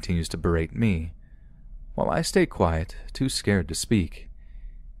him and continues to berate me, while I stay quiet, too scared to speak.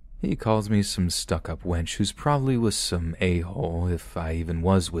 He calls me some stuck-up wench who's probably with some a-hole if I even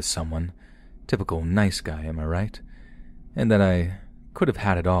was with someone. Typical nice guy, am I right? And that I could have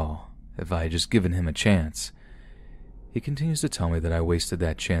had it all if I had just given him a chance. He continues to tell me that I wasted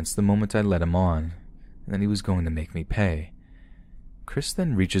that chance the moment I let him on, and that he was going to make me pay. Chris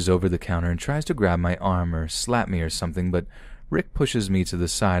then reaches over the counter and tries to grab my arm or slap me or something, but Rick pushes me to the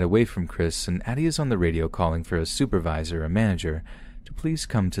side away from Chris, and Addie is on the radio calling for a supervisor or manager to please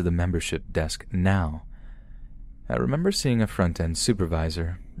come to the membership desk now. I remember seeing a front-end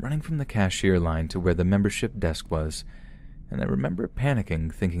supervisor running from the cashier line to where the membership desk was, and I remember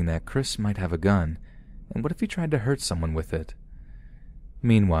panicking, thinking that Chris might have a gun, and what if he tried to hurt someone with it?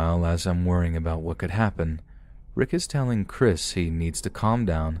 Meanwhile, as I'm worrying about what could happen, Rick is telling Chris he needs to calm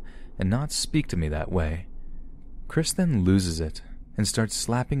down and not speak to me that way. Chris then loses it and starts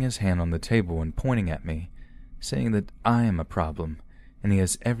slapping his hand on the table and pointing at me, saying that I am a problem, and he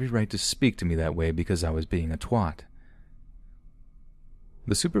has every right to speak to me that way because I was being a twat.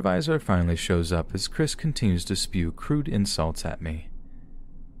 The supervisor finally shows up as Chris continues to spew crude insults at me.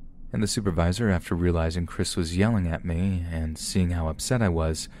 And the supervisor, after realizing Chris was yelling at me and seeing how upset I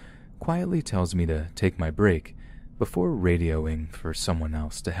was, quietly tells me to take my break before radioing for someone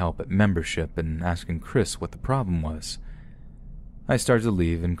else to help at membership and asking Chris what the problem was. I start to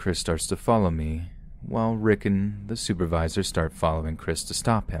leave and Chris starts to follow me, while Rick and the supervisor start following Chris to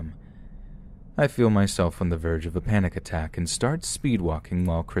stop him. I feel myself on the verge of a panic attack and start speed-walking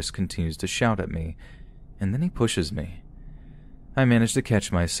while Chris continues to shout at me, and then he pushes me. I manage to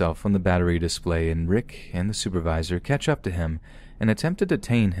catch myself on the battery display, and Rick and the supervisor catch up to him and attempt to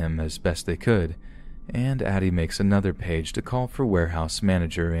detain him as best they could, and Addie makes another page to call for warehouse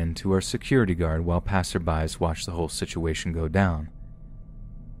manager and to our security guard while passerbys watch the whole situation go down.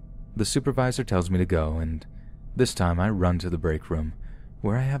 The supervisor tells me to go, and this time I run to the break room,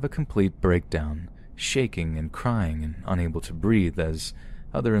 where I have a complete breakdown, shaking and crying and unable to breathe as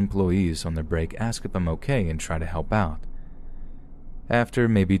other employees on their break ask if I'm okay and try to help out. After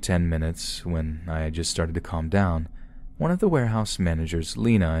maybe 10 minutes, when I had just started to calm down, one of the warehouse managers,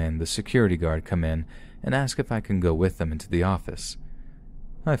 Lena, and the security guard come in and ask if I can go with them into the office.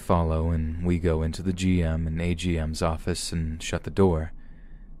 I follow, and we go into the GM and AGM's office and shut the door.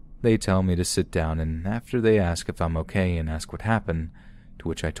 They tell me to sit down, and after they ask if I'm okay and ask what happened, to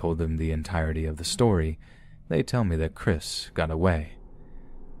which I told them the entirety of the story, they tell me that Chris got away.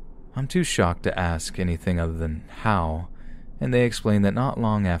 I'm too shocked to ask anything other than how, and they explain that not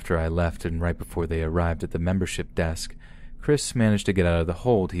long after I left and right before they arrived at the membership desk, Chris managed to get out of the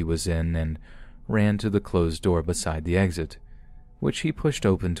hold he was in and ran to the closed door beside the exit, which he pushed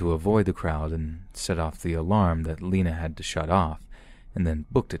open to avoid the crowd and set off the alarm that Lena had to shut off, and then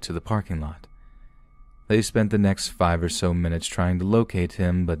booked it to the parking lot. They spent the next 5 or so minutes trying to locate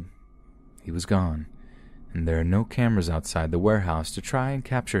him, but he was gone, and there are no cameras outside the warehouse to try and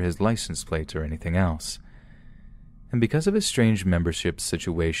capture his license plate or anything else. And because of his strange membership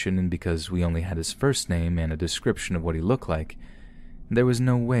situation and because we only had his first name and a description of what he looked like, there was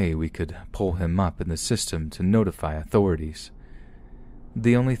no way we could pull him up in the system to notify authorities.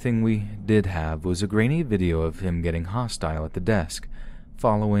 The only thing we did have was a grainy video of him getting hostile at the desk,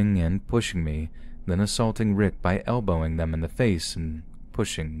 following and pushing me, then assaulting Rick by elbowing them in the face and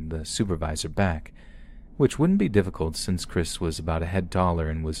pushing the supervisor back, which wouldn't be difficult since Chris was about a head taller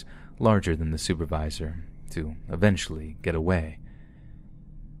and was larger than the supervisor, to eventually get away.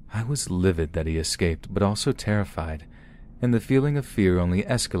 I was livid that he escaped, but also terrified, and the feeling of fear only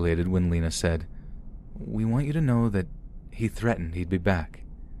escalated when Lena said, "We want you to know that he threatened he'd be back."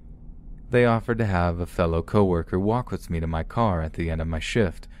 They offered to have a fellow coworker walk with me to my car at the end of my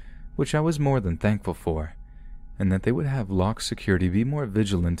shift, which I was more than thankful for, and that they would have locked security be more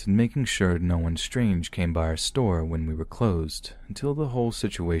vigilant in making sure no one strange came by our store when we were closed until the whole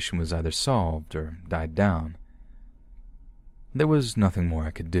situation was either solved or died down. There was nothing more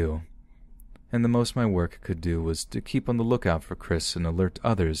I could do, and the most my work could do was to keep on the lookout for Chris and alert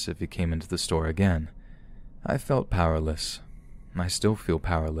others if he came into the store again. I felt powerless. I still feel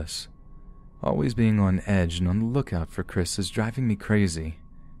powerless. Always being on edge and on the lookout for Chris is driving me crazy,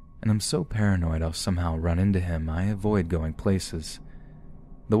 and I'm so paranoid I'll somehow run into him I avoid going places.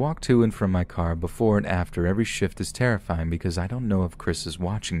 The walk to and from my car before and after every shift is terrifying because I don't know if Chris is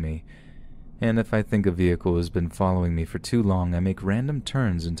watching me, and if I think a vehicle has been following me for too long I make random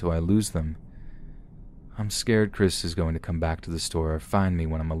turns until I lose them. I'm scared Chris is going to come back to the store or find me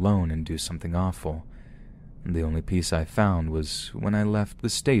when I'm alone and do something awful. The only peace I found was when I left the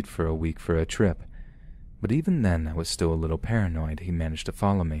state for a week for a trip, but even then I was still a little paranoid he managed to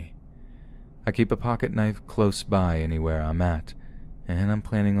follow me. I keep a pocket knife close by anywhere I'm at, and I'm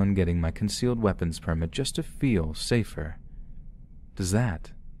planning on getting my concealed weapons permit just to feel safer. Does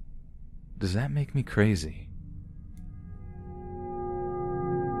that make me crazy?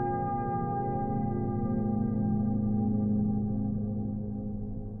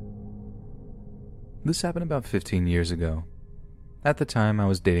 This happened about 15 years ago. At the time, I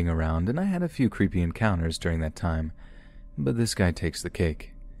was dating around, and I had a few creepy encounters during that time, but this guy takes the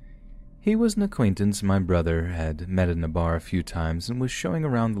cake. He was an acquaintance my brother had met in a bar a few times and was showing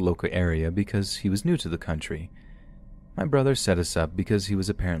around the local area because he was new to the country. My brother set us up because he was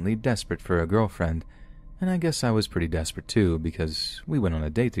apparently desperate for a girlfriend, and I guess I was pretty desperate too because we went on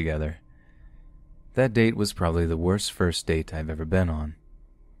a date together. That date was probably the worst first date I've ever been on.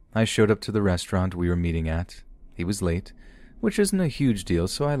 I showed up to the restaurant we were meeting at. He was late, which isn't a huge deal,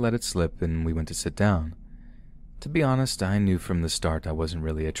 so I let it slip and we went to sit down. To be honest, I knew from the start I wasn't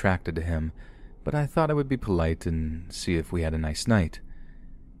really attracted to him, but I thought I would be polite and see if we had a nice night.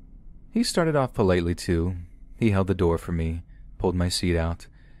 He started off politely too. He held the door for me, pulled my seat out.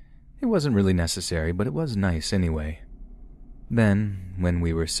 It wasn't really necessary, but it was nice anyway. Then, when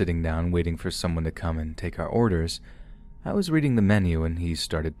we were sitting down waiting for someone to come and take our orders, I was reading the menu and he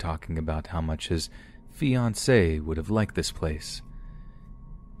started talking about how much his fiancée would have liked this place.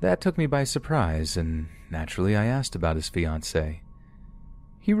 That took me by surprise, and naturally I asked about his fiancée.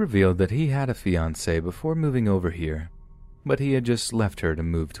 He revealed that he had a fiancée before moving over here, but he had just left her to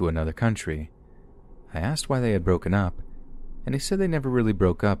move to another country. I asked why they had broken up, and he said they never really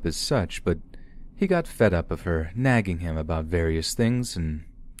broke up as such, but he got fed up of her nagging him about various things and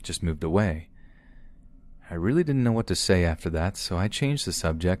just moved away. I really didn't know what to say after that, so I changed the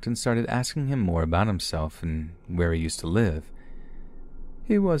subject and started asking him more about himself and where he used to live.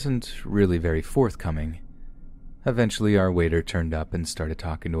 He wasn't really very forthcoming. Eventually, our waiter turned up and started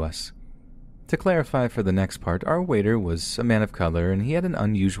talking to us. To clarify for the next part, our waiter was a man of color and he had an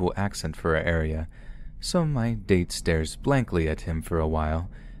unusual accent for our area, so my date stares blankly at him for a while,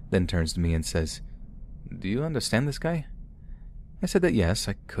 then turns to me and says, "Do you understand this guy?" I said that yes,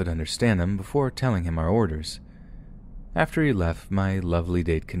 I could understand him before telling him our orders. After he left, my lovely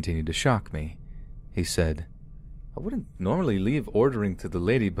date continued to shock me. He said, "I wouldn't normally leave ordering to the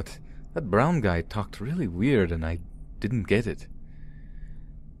lady, but that brown guy talked really weird and I didn't get it."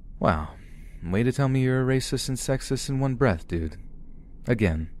 Wow, way to tell me you're a racist and sexist in one breath, dude.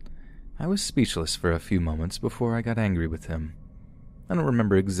 Again, I was speechless for a few moments before I got angry with him. I don't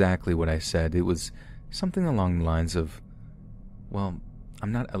remember exactly what I said. It was something along the lines of, "Well,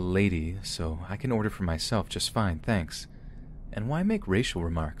 I'm not a lady, so I can order for myself just fine, thanks. And why make racial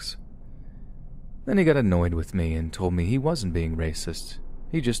remarks?" Then he got annoyed with me and told me he wasn't being racist.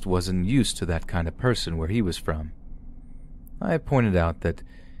 He just wasn't used to that kind of person where he was from. I pointed out that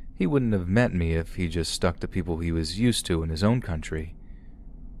he wouldn't have met me if he just stuck to people he was used to in his own country.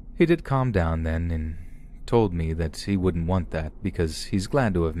 He did calm down then and told me that he wouldn't want that because he's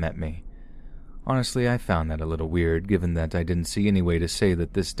glad to have met me. Honestly, I found that a little weird, given that I didn't see any way to say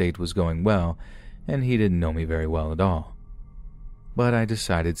that this date was going well, and he didn't know me very well at all. But I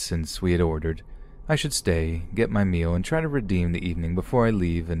decided since we had ordered, I should stay, get my meal, and try to redeem the evening before I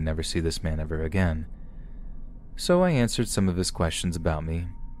leave and never see this man ever again. So I answered some of his questions about me,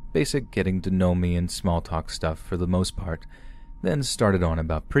 basic getting to know me and small talk stuff for the most part, then started on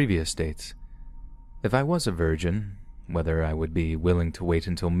about previous dates. If I was a virgin, whether I would be willing to wait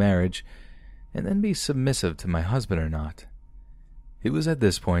until marriage and then be submissive to my husband or not. It was at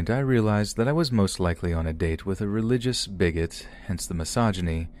this point I realized that I was most likely on a date with a religious bigot, hence the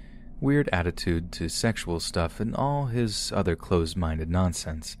misogyny, weird attitude to sexual stuff, and all his other closed-minded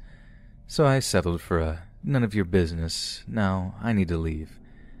nonsense. So I settled for a none of your business, now I need to leave.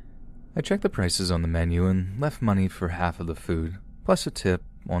 I checked the prices on the menu and left money for half of the food, plus a tip,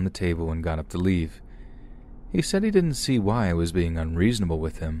 on the table and got up to leave. He said he didn't see why I was being unreasonable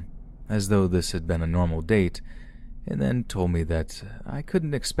with him, as though this had been a normal date, and then told me that I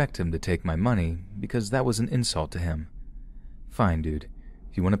couldn't expect him to take my money because that was an insult to him. Fine, dude.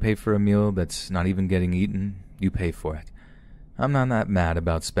 If you want to pay for a meal that's not even getting eaten, you pay for it. I'm not that mad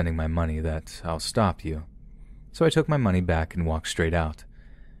about spending my money that I'll stop you. So I took my money back and walked straight out.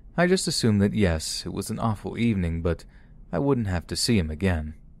 I just assumed that yes, it was an awful evening, but I wouldn't have to see him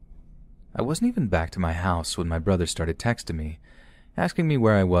again. I wasn't even back to my house when my brother started texting me, asking me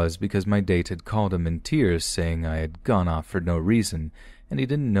where I was because my date had called him in tears saying I had gone off for no reason and he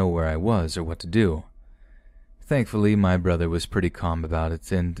didn't know where I was or what to do. Thankfully, my brother was pretty calm about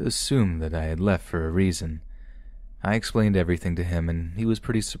it and assumed that I had left for a reason. I explained everything to him and he was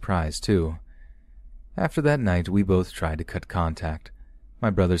pretty surprised too. After that night, we both tried to cut contact. My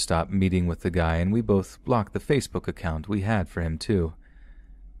brother stopped meeting with the guy and we both blocked the Facebook account we had for him too.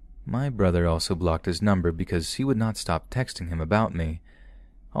 My brother also blocked his number because he would not stop texting him about me,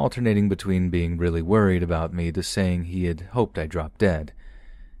 alternating between being really worried about me to saying he had hoped I dropped dead.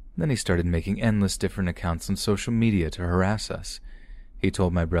 Then he started making endless different accounts on social media to harass us. He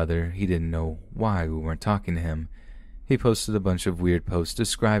told my brother he didn't know why we weren't talking to him. He posted a bunch of weird posts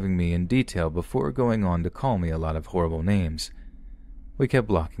describing me in detail before going on to call me a lot of horrible names. We kept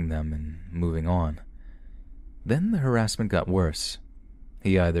blocking them and moving on. Then the harassment got worse.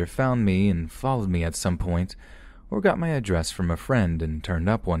 He either found me and followed me at some point, or got my address from a friend and turned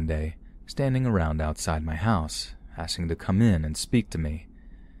up one day, standing around outside my house, asking to come in and speak to me.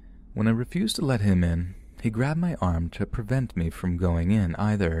 When I refused to let him in, he grabbed my arm to prevent me from going in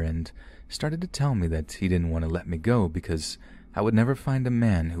either and started to tell me that he didn't want to let me go because I would never find a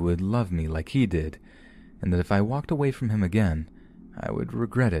man who would love me like he did, and that if I walked away from him again, I would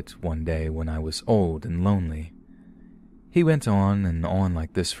regret it one day when I was old and lonely. He went on and on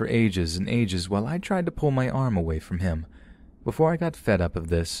like this for ages and ages while I tried to pull my arm away from him, before I got fed up of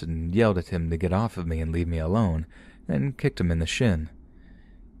this and yelled at him to get off of me and leave me alone, and kicked him in the shin.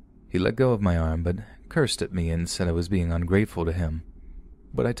 He let go of my arm but cursed at me and said I was being ungrateful to him,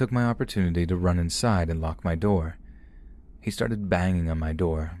 but I took my opportunity to run inside and lock my door. He started banging on my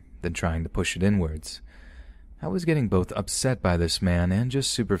door, then trying to push it inwards. I was getting both upset by this man and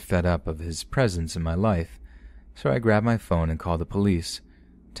just super fed up of his presence in my life, so I grabbed my phone and called the police,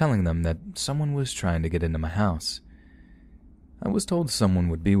 telling them that someone was trying to get into my house. I was told someone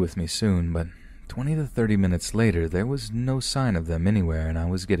would be with me soon, but 20 to 30 minutes later there was no sign of them anywhere, and I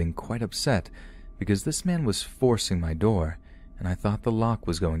was getting quite upset because this man was forcing my door, and I thought the lock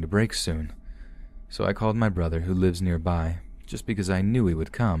was going to break soon. So I called my brother, who lives nearby, just because I knew he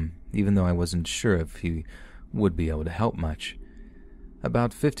would come, even though I wasn't sure if he would be able to help much.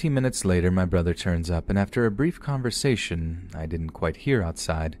 About 15 minutes later, my brother turns up, and after a brief conversation I didn't quite hear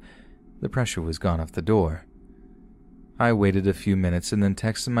outside, the pressure was gone off the door. I waited a few minutes and then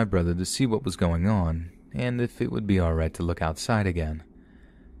texted my brother to see what was going on, and if it would be alright to look outside again.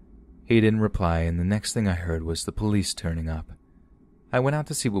 He didn't reply, and the next thing I heard was the police turning up. I went out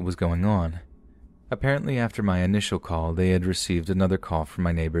to see what was going on. Apparently, after my initial call, they had received another call from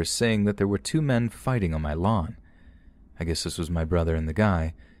my neighbors saying that there were two men fighting on my lawn. I guess this was my brother and the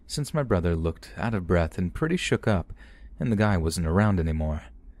guy, since my brother looked out of breath and pretty shook up, and the guy wasn't around anymore.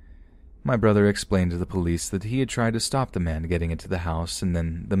 My brother explained to the police that he had tried to stop the man getting into the house, and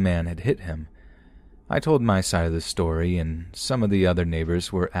then the man had hit him. I told my side of the story, and some of the other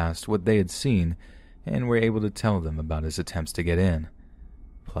neighbors were asked what they had seen, and were able to tell them about his attempts to get in.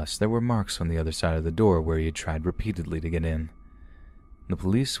 Plus, there were marks on the other side of the door where he had tried repeatedly to get in. The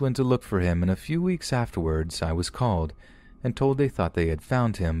police went to look for him, and a few weeks afterwards I was called and told they thought they had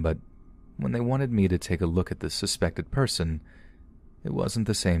found him, but when they wanted me to take a look at the suspected person, it wasn't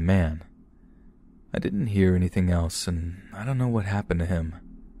the same man. I didn't hear anything else, and I don't know what happened to him.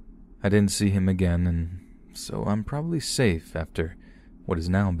 I didn't see him again, and so I'm probably safe after what has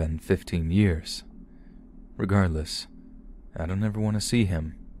now been 15 years. Regardless, I don't ever want to see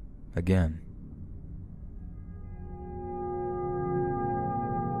him again.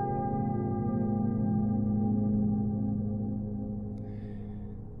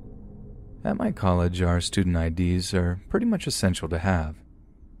 At my college, our student IDs are pretty much essential to have.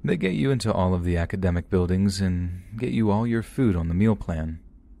 They get you into all of the academic buildings and get you all your food on the meal plan.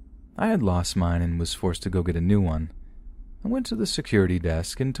 I had lost mine and was forced to go get a new one. I went to the security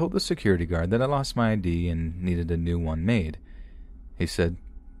desk and told the security guard that I lost my ID and needed a new one made. He said,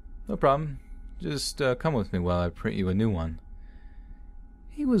 "No problem. Just come with me while I print you a new one."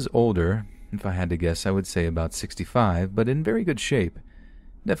 He was older. If I had to guess, I would say about 65, but in very good shape.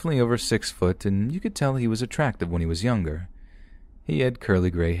 Definitely over 6 foot, and you could tell he was attractive when he was younger. He had curly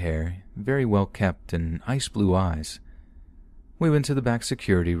gray hair, very well kept, and ice blue eyes. We went to the back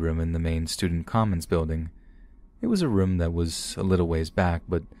security room in the main student commons building. It was a room that was a little ways back,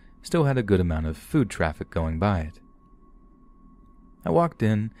 but still had a good amount of food traffic going by it. I walked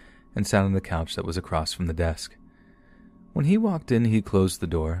in and sat on the couch that was across from the desk. When he walked in, he closed the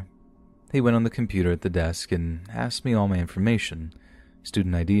door. He went on the computer at the desk and asked me all my information: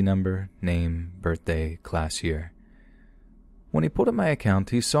 student ID number, name, birthday, class year. When he pulled up my account,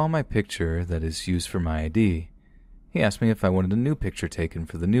 he saw my picture that is used for my ID. He asked me if I wanted a new picture taken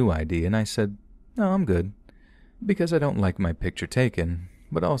for the new ID, and I said, "No, I'm good," because I don't like my picture taken,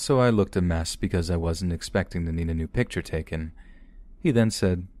 but also I looked a mess because I wasn't expecting to need a new picture taken. He then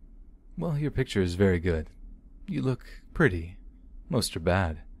said, "Well, your picture is very good. You look pretty. Most are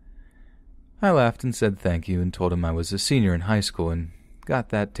bad." I laughed and said thank you and told him I was a senior in high school and got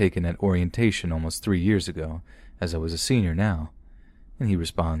that taken at orientation almost 3 years ago, as I was a senior now. And he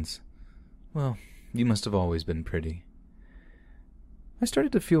responds, "Well, you must have always been pretty." I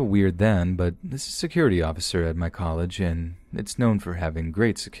started to feel weird then, but this is a security officer at my college, and it's known for having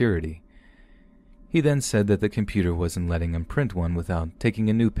great security. He then said that the computer wasn't letting him print one without taking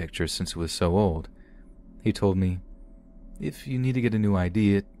a new picture since it was so old. He told me, "If you need to get a new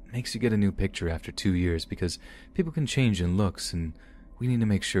ID, it makes you get a new picture after 2 years because people can change in looks, and we need to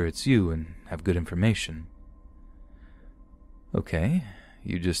make sure it's you and have good information." Okay,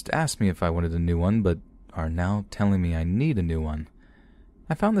 you just asked me if I wanted a new one, but are now telling me I need a new one.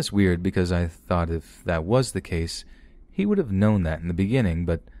 I found this weird because I thought if that was the case, he would have known that in the beginning,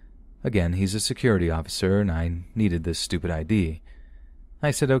 but again, he's a security officer and I needed this stupid ID.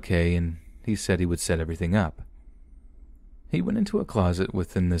 I said okay, and he said he would set everything up. He went into a closet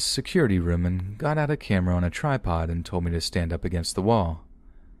within this security room and got out a camera on a tripod and told me to stand up against the wall.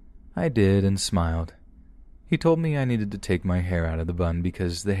 I did and smiled. He told me I needed to take my hair out of the bun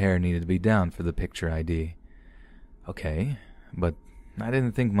because the hair needed to be down for the picture ID. Okay, but I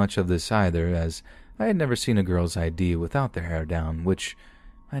didn't think much of this either, as I had never seen a girl's ID without their hair down, which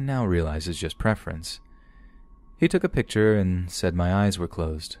I now realize is just preference. He took a picture and said my eyes were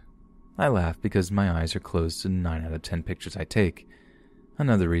closed. I laughed because my eyes are closed in 9 out of 10 pictures I take.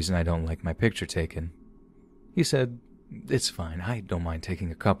 Another reason I don't like my picture taken. He said, "It's fine, I don't mind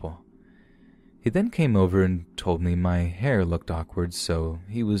taking a couple." He then came over and told me my hair looked awkward, so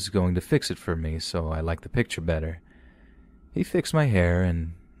he was going to fix it for me so I liked the picture better. He fixed my hair,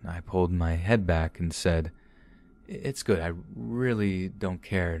 and I pulled my head back and said, "It's good, I really don't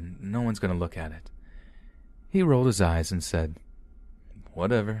care, no one's going to look at it." He rolled his eyes and said,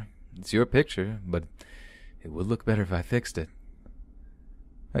 "Whatever, it's your picture, but it would look better if I fixed it."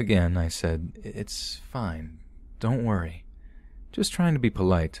 Again, I said, "It's fine, don't worry, just trying to be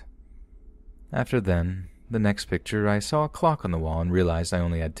polite." After then, the next picture, I saw a clock on the wall and realized I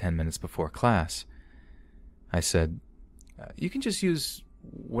only had 10 minutes before class. I said, "You can just use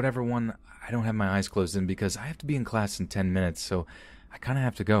whatever one I don't have my eyes closed in because I have to be in class in 10 minutes, so I kind of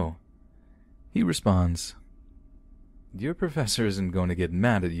have to go." He responds, "Your professor isn't going to get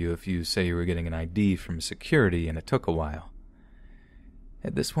mad at you if you say you were getting an ID from security and it took a while."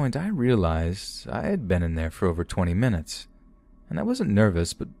 At this point, I realized I had been in there for over 20 minutes, and I wasn't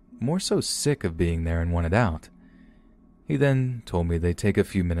nervous, but more so sick of being there and wanted out. He then told me they'd take a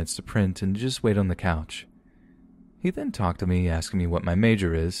few minutes to print and just wait on the couch. He then talked to me, asking me what my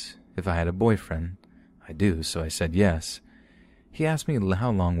major is, if I had a boyfriend. I do, so I said yes. He asked me how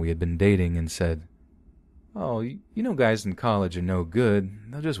long we had been dating and said, "Oh, you know guys in college are no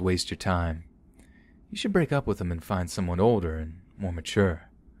good. They'll just waste your time. You should break up with them and find someone older and more mature."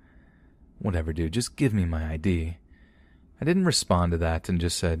 Whatever, dude, just give me my ID. I didn't respond to that and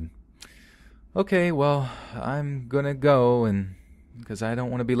just said, "Okay, well, I'm gonna go, and because I don't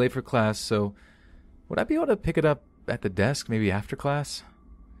want to be late for class, so would I be able to pick it up at the desk maybe after class?"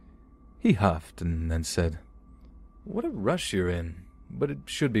 He huffed and then said, "What a rush you're in, but it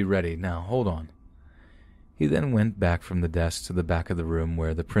should be ready. Now, hold on." He then went back from the desk to the back of the room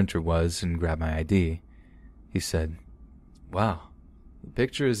where the printer was and grabbed my ID. He said, "Wow, the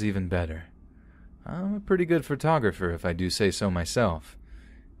picture is even better. I'm a pretty good photographer if I do say so myself,"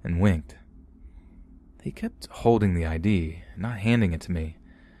 and winked. He kept holding the ID, not handing it to me.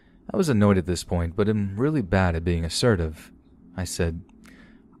 I was annoyed at this point, but I'm really bad at being assertive. I said,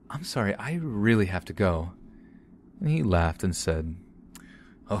 "I'm sorry, I really have to go." And he laughed and said,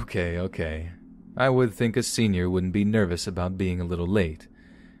 Okay. I would think a senior wouldn't be nervous about being a little late."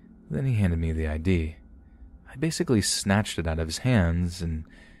 Then he handed me the ID. I basically snatched it out of his hands, and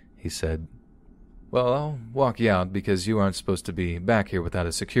he said, "Well, I'll walk you out because you aren't supposed to be back here without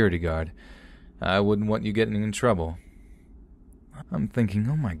a security guard. I wouldn't want you getting in trouble." I'm thinking,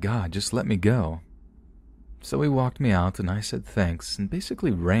 oh my God, just let me go. So he walked me out, and I said thanks and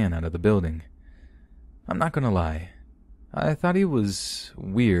basically ran out of the building. I'm not gonna lie. I thought he was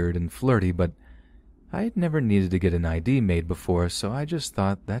weird and flirty, but I had never needed to get an ID made before, so I just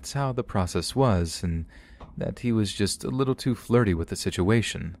thought that's how the process was, and that he was just a little too flirty with the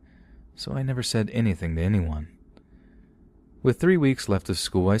situation, so I never said anything to anyone. With 3 weeks left of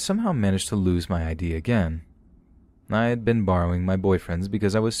school, I somehow managed to lose my ID again. I had been borrowing my boyfriend's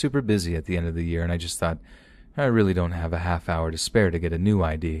because I was super busy at the end of the year, and I just thought, I really don't have a half hour to spare to get a new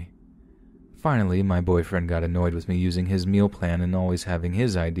ID. Finally, my boyfriend got annoyed with me using his meal plan and always having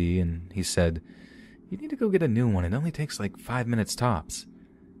his ID, and he said, "You need to go get a new one. It only takes like 5 minutes tops."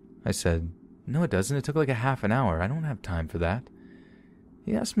 I said, "No, it doesn't. It took like a half an hour. I don't have time for that."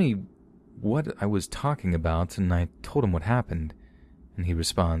 He asked me what I was talking about, and I told him what happened, and he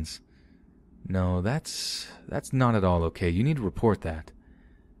responds, "No, that's not at all okay. You need to report that."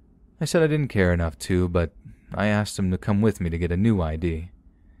 I said I didn't care enough to, but I asked him to come with me to get a new ID.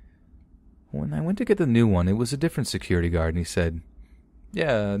 When I went to get the new one, it was a different security guard, and he said,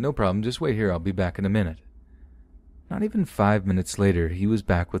 "Yeah, no problem. Just wait here. I'll be back in a minute." Not even 5 minutes later, he was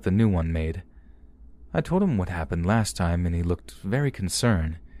back with a new one made. I told him what happened last time, and he looked very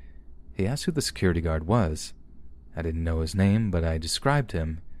concerned. He asked who the security guard was. I didn't know his name, but I described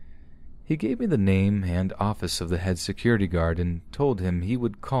him. He gave me the name and office of the head security guard and told him he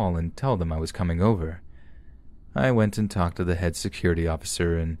would call and tell them I was coming over. I went and talked to the head security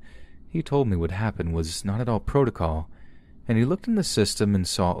officer, and he told me what happened was not at all protocol, and he looked in the system and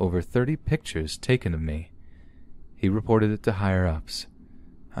saw over 30 pictures taken of me. He reported it to higher-ups.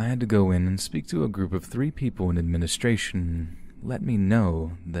 I had to go in and speak to a group of 3 people in administration and let me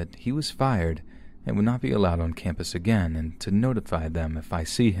know that he was fired and would not be allowed on campus again, and to notify them if I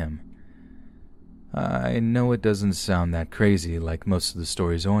see him. I know it doesn't sound that crazy like most of the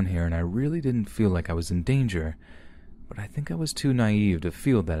stories on here, and I really didn't feel like I was in danger, but I think I was too naive to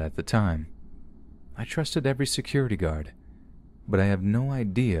feel that at the time. I trusted every security guard, but I have no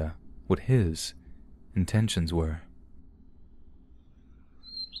idea what his intentions were.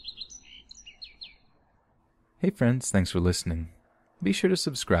 Hey friends, thanks for listening. Be sure to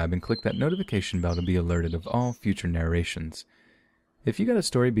subscribe and click that notification bell to be alerted of all future narrations. If you got a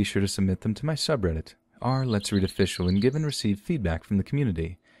story, be sure to submit them to my subreddit, r/LetsReadOfficial, and give and receive feedback from the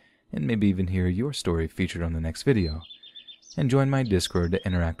community, and maybe even hear your story featured on the next video. And join my Discord to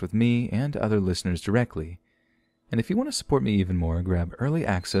interact with me and other listeners directly. And if you want to support me even more, grab early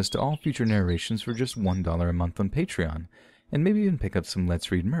access to all future narrations for just $1 a month on Patreon, and maybe even pick up some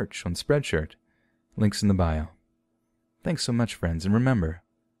Let's Read merch on Spreadshirt. Links in the bio. Thanks so much, friends, and remember,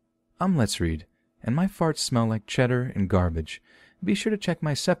 I'm Let's Read, and my farts smell like cheddar and garbage. Be sure to check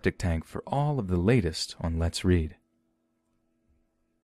my septic tank for all of the latest on Let's Read.